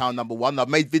pound for pound number one. I've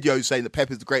made videos saying that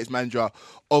Pep is the greatest manager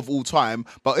of all time.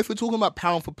 But if we're talking about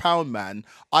pound for pound, man,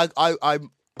 I'm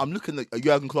looking at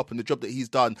Jurgen Klopp and the job that he's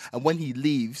done. And when he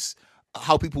leaves,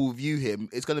 how people will view him,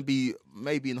 it's going to be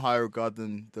maybe in higher regard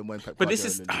than when Pep But Guardiola this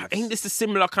is, leaves. I think this is a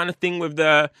similar kind of thing with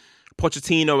the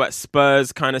Pochettino at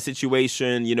Spurs kind of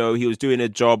situation. You know, he was doing a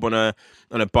job on a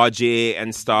budget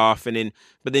and stuff,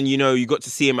 but then you know you got to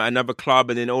see him at another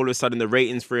club, and then all of a sudden the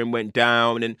ratings for him went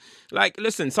down. And like,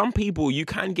 listen, some people you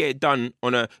can get it done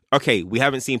on okay, we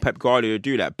haven't seen Pep Guardiola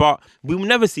do that, but we will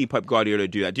never see Pep Guardiola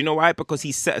do that. Do you know why? Because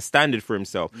he set a standard for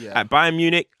himself at Bayern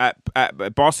Munich,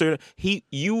 at Barcelona.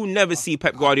 You will never see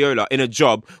Pep Guardiola in a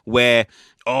job where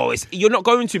you're not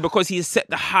going to, because he has set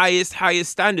the highest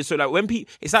standard. So like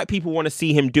it's like people want to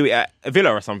see him do it at a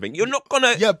Villa or something. You're not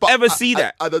gonna ever see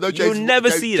that. I don't know, James, You'll never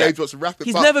see that. James wants to wrap it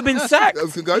He's up. never been sacked.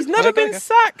 He's never been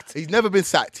sacked. He's never been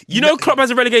sacked. You know, Klopp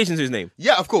has a relegation to his name.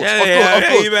 Yeah, of course,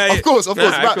 Yeah, of course. Nah,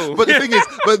 Right. cool. But the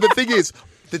thing is,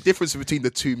 the difference between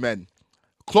the two men.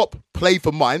 Klopp played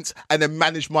for Mainz and then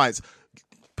managed Mainz.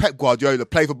 Pep Guardiola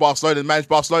played for Barcelona and managed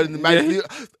Barcelona and managed.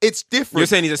 It's different. You're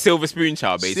saying he's a silver spoon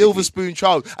child, basically. Silver spoon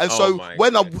child. And Oh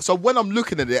when I'm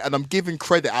looking at it and I'm giving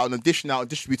credit out and I'm dishing out and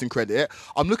distributing credit,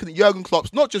 I'm looking at Jurgen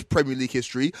Klopp's not just Premier League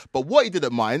history, but what he did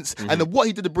at Mainz and then what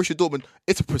he did at Borussia Dortmund.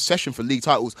 It's a procession for league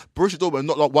titles. Borussia Dortmund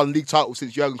not like one league title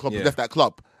since Jurgen Klopp left that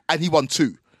club, and he won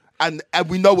 2. And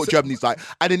we know what Germany's like.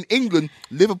 And in England,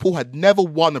 Liverpool had never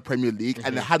won a Premier League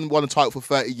and they hadn't won a title for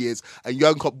 30 years. And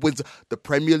Jurgen Klopp wins the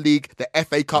Premier League, the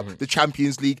FA Cup, the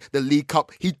Champions League, the League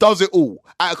Cup. He does it all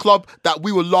at a club that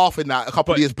we were laughing at a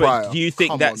couple of years prior. Do you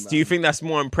think that's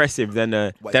more impressive than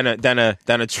a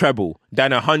treble,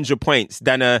 than 100 points,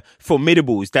 than a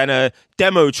formidables, than a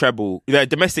demo treble, the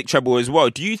domestic treble as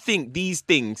well? Do you think these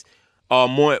things are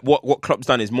more what Klopp's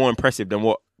done is more impressive than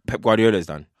what Pep Guardiola's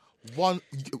done?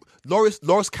 Loris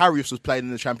Karius was playing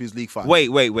in the Champions League final.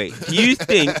 Wait. Do you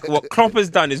think what Klopp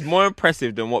has done is more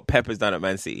impressive than what Pep has done at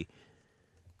Man City?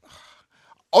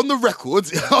 On the record,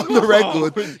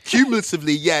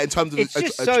 cumulatively, yeah. In terms of It's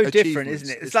just so different, achievements.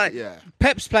 isn't it? It's like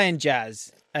Pep's playing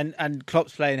jazz and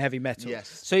Klopp's playing heavy metal. Yes.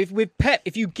 So with Pep,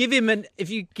 if you give him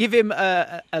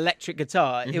a electric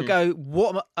guitar, he'll go,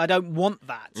 "What? I don't want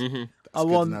that. I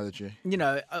want, analogy.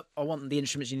 I want the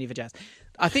instruments you need for jazz."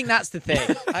 I think that's the thing.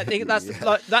 I think that's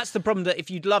that's the problem. That if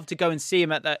you'd love to go and see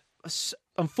him at that,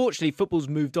 unfortunately, football's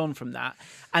moved on from that,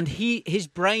 and his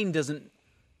brain doesn't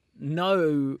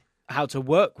know how to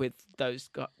work with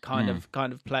those kind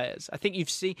of players. I think you've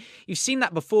seen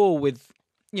that before with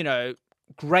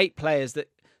great players that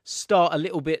start a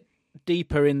little bit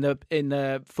deeper in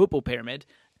the football pyramid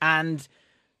and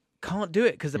can't do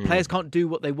it because the players can't do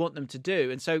what they want them to do.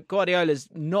 And so Guardiola's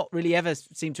not really ever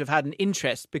seemed to have had an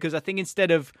interest, because I think instead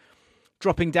of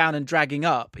dropping down and dragging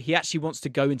up, he actually wants to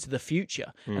go into the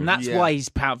future. And that's why he's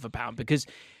pound for pound, because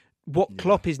what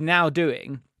Klopp is now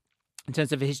doing in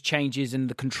terms of his changes and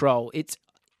the control, it's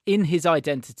in his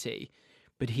identity,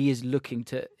 but he is looking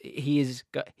to. He's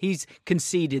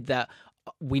conceded that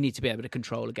we need to be able to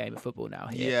control a game of football now.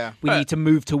 Here. We need to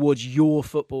move towards your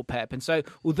football, Pep. And so,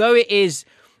 although it is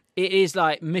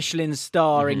like Michelin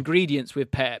star ingredients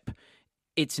with Pep,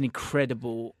 it's an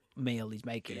incredible meal he's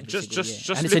making every single year.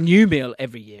 And it's a new meal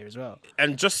every year as well.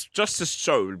 And just to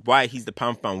show why he's the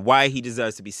pound for pound, why he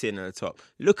deserves to be sitting at the top,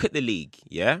 look at the league,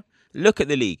 yeah? Look at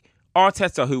the league.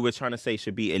 Arteta, who we're trying to say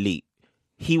should be elite,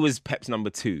 he was Pep's number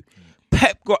 2.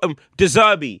 Pep got him. De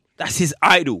Zerbi, that's his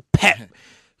idol. Pep.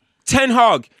 Ten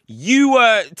Hag, you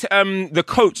were the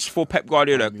coach for Pep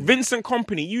Guardiola. Vincent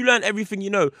Kompany, you learned everything you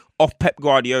know off Pep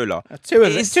Guardiola. Two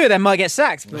of them might get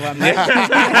sacked. But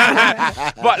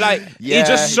like, it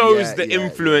just shows the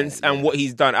influence and what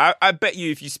he's done. I bet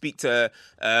you if you speak to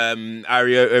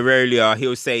Aurelia,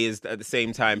 he'll say at the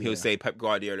same time, he'll say Pep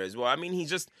Guardiola as well. I mean, he's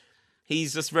just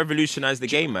revolutionised the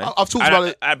game, man. I've talked about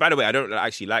it. By the way, I don't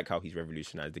actually like how he's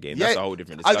revolutionised the game. That's a whole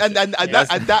different discussion.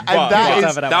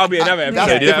 That'll be another episode.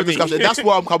 That's a different discussion. That's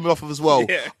what I'm coming off of as well.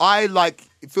 Yeah. I like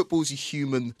football's a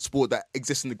human sport that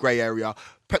exists in the grey area.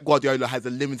 Pep Guardiola has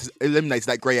eliminated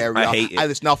that grey area, I hate it.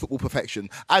 and it's now football perfection.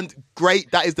 And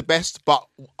great, that is the best. But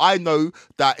I know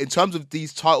that in terms of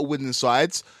these title-winning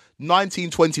sides,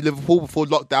 1920 Liverpool before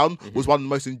lockdown was one of the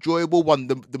most enjoyable,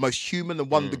 one of the most human, and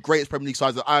one of the greatest Premier League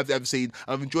sides that I've ever seen.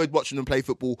 And I've enjoyed watching them play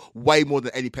football way more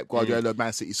than any Pep Guardiola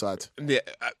Man City side. Yeah,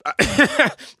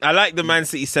 I like the Man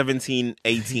City 17,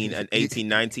 18 and 18,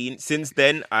 19. Since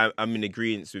then, I'm in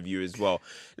agreement with you as well.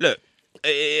 Look,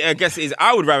 I guess it is.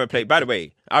 I would rather play. By the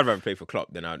way, I'd rather play for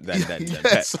Klopp than Pep.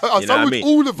 Yes, You know what I mean?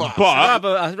 all of us.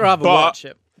 I'd rather watch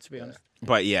it, to be honest.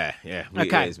 But yeah,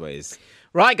 Okay. It is what it is.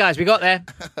 Right, guys, we got there.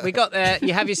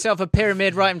 You have yourself a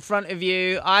pyramid right in front of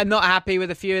you. I'm not happy with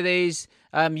a few of these.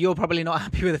 You're probably not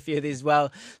happy with a few of these as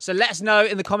well. So let us know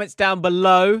in the comments down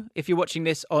below if you're watching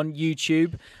this on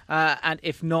YouTube. And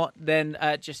if not, then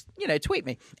just, tweet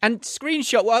me. And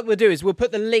screenshot, what we'll do is we'll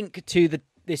put the link to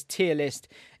this tier list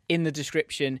in the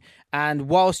description. And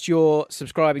whilst you're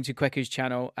subscribing to Kweku's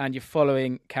channel and you're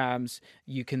following Cam's,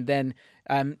 you can then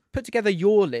put together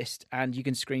your list and you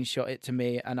can screenshot it to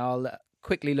me and I'll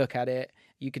quickly look at it.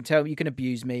 You can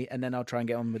abuse me, and then I'll try and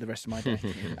get on with the rest of my day.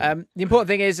 The important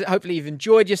thing is, hopefully you've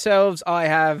enjoyed yourselves. I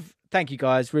have. Thank you,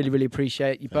 guys. Really, really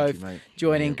appreciate you both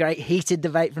joining. Great heated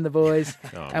debate from the boys,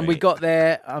 we got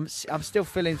there. I'm still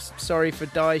feeling sorry for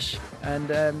Dyche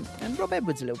and Rob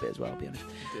Edwards a little bit as well. I'll be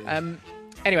honest.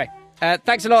 Anyway.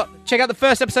 Thanks a lot. Check out the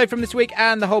first episode from this week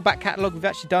and the whole back catalogue. We've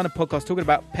actually done a podcast talking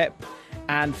about Pep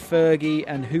and Fergie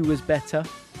and who was better.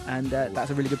 And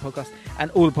that's a really good podcast. And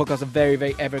all the podcasts are very,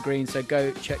 very evergreen. So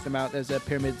go check them out. There's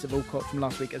Pyramids of Allcott from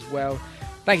last week as well.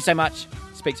 Thank you so much.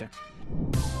 Speak soon.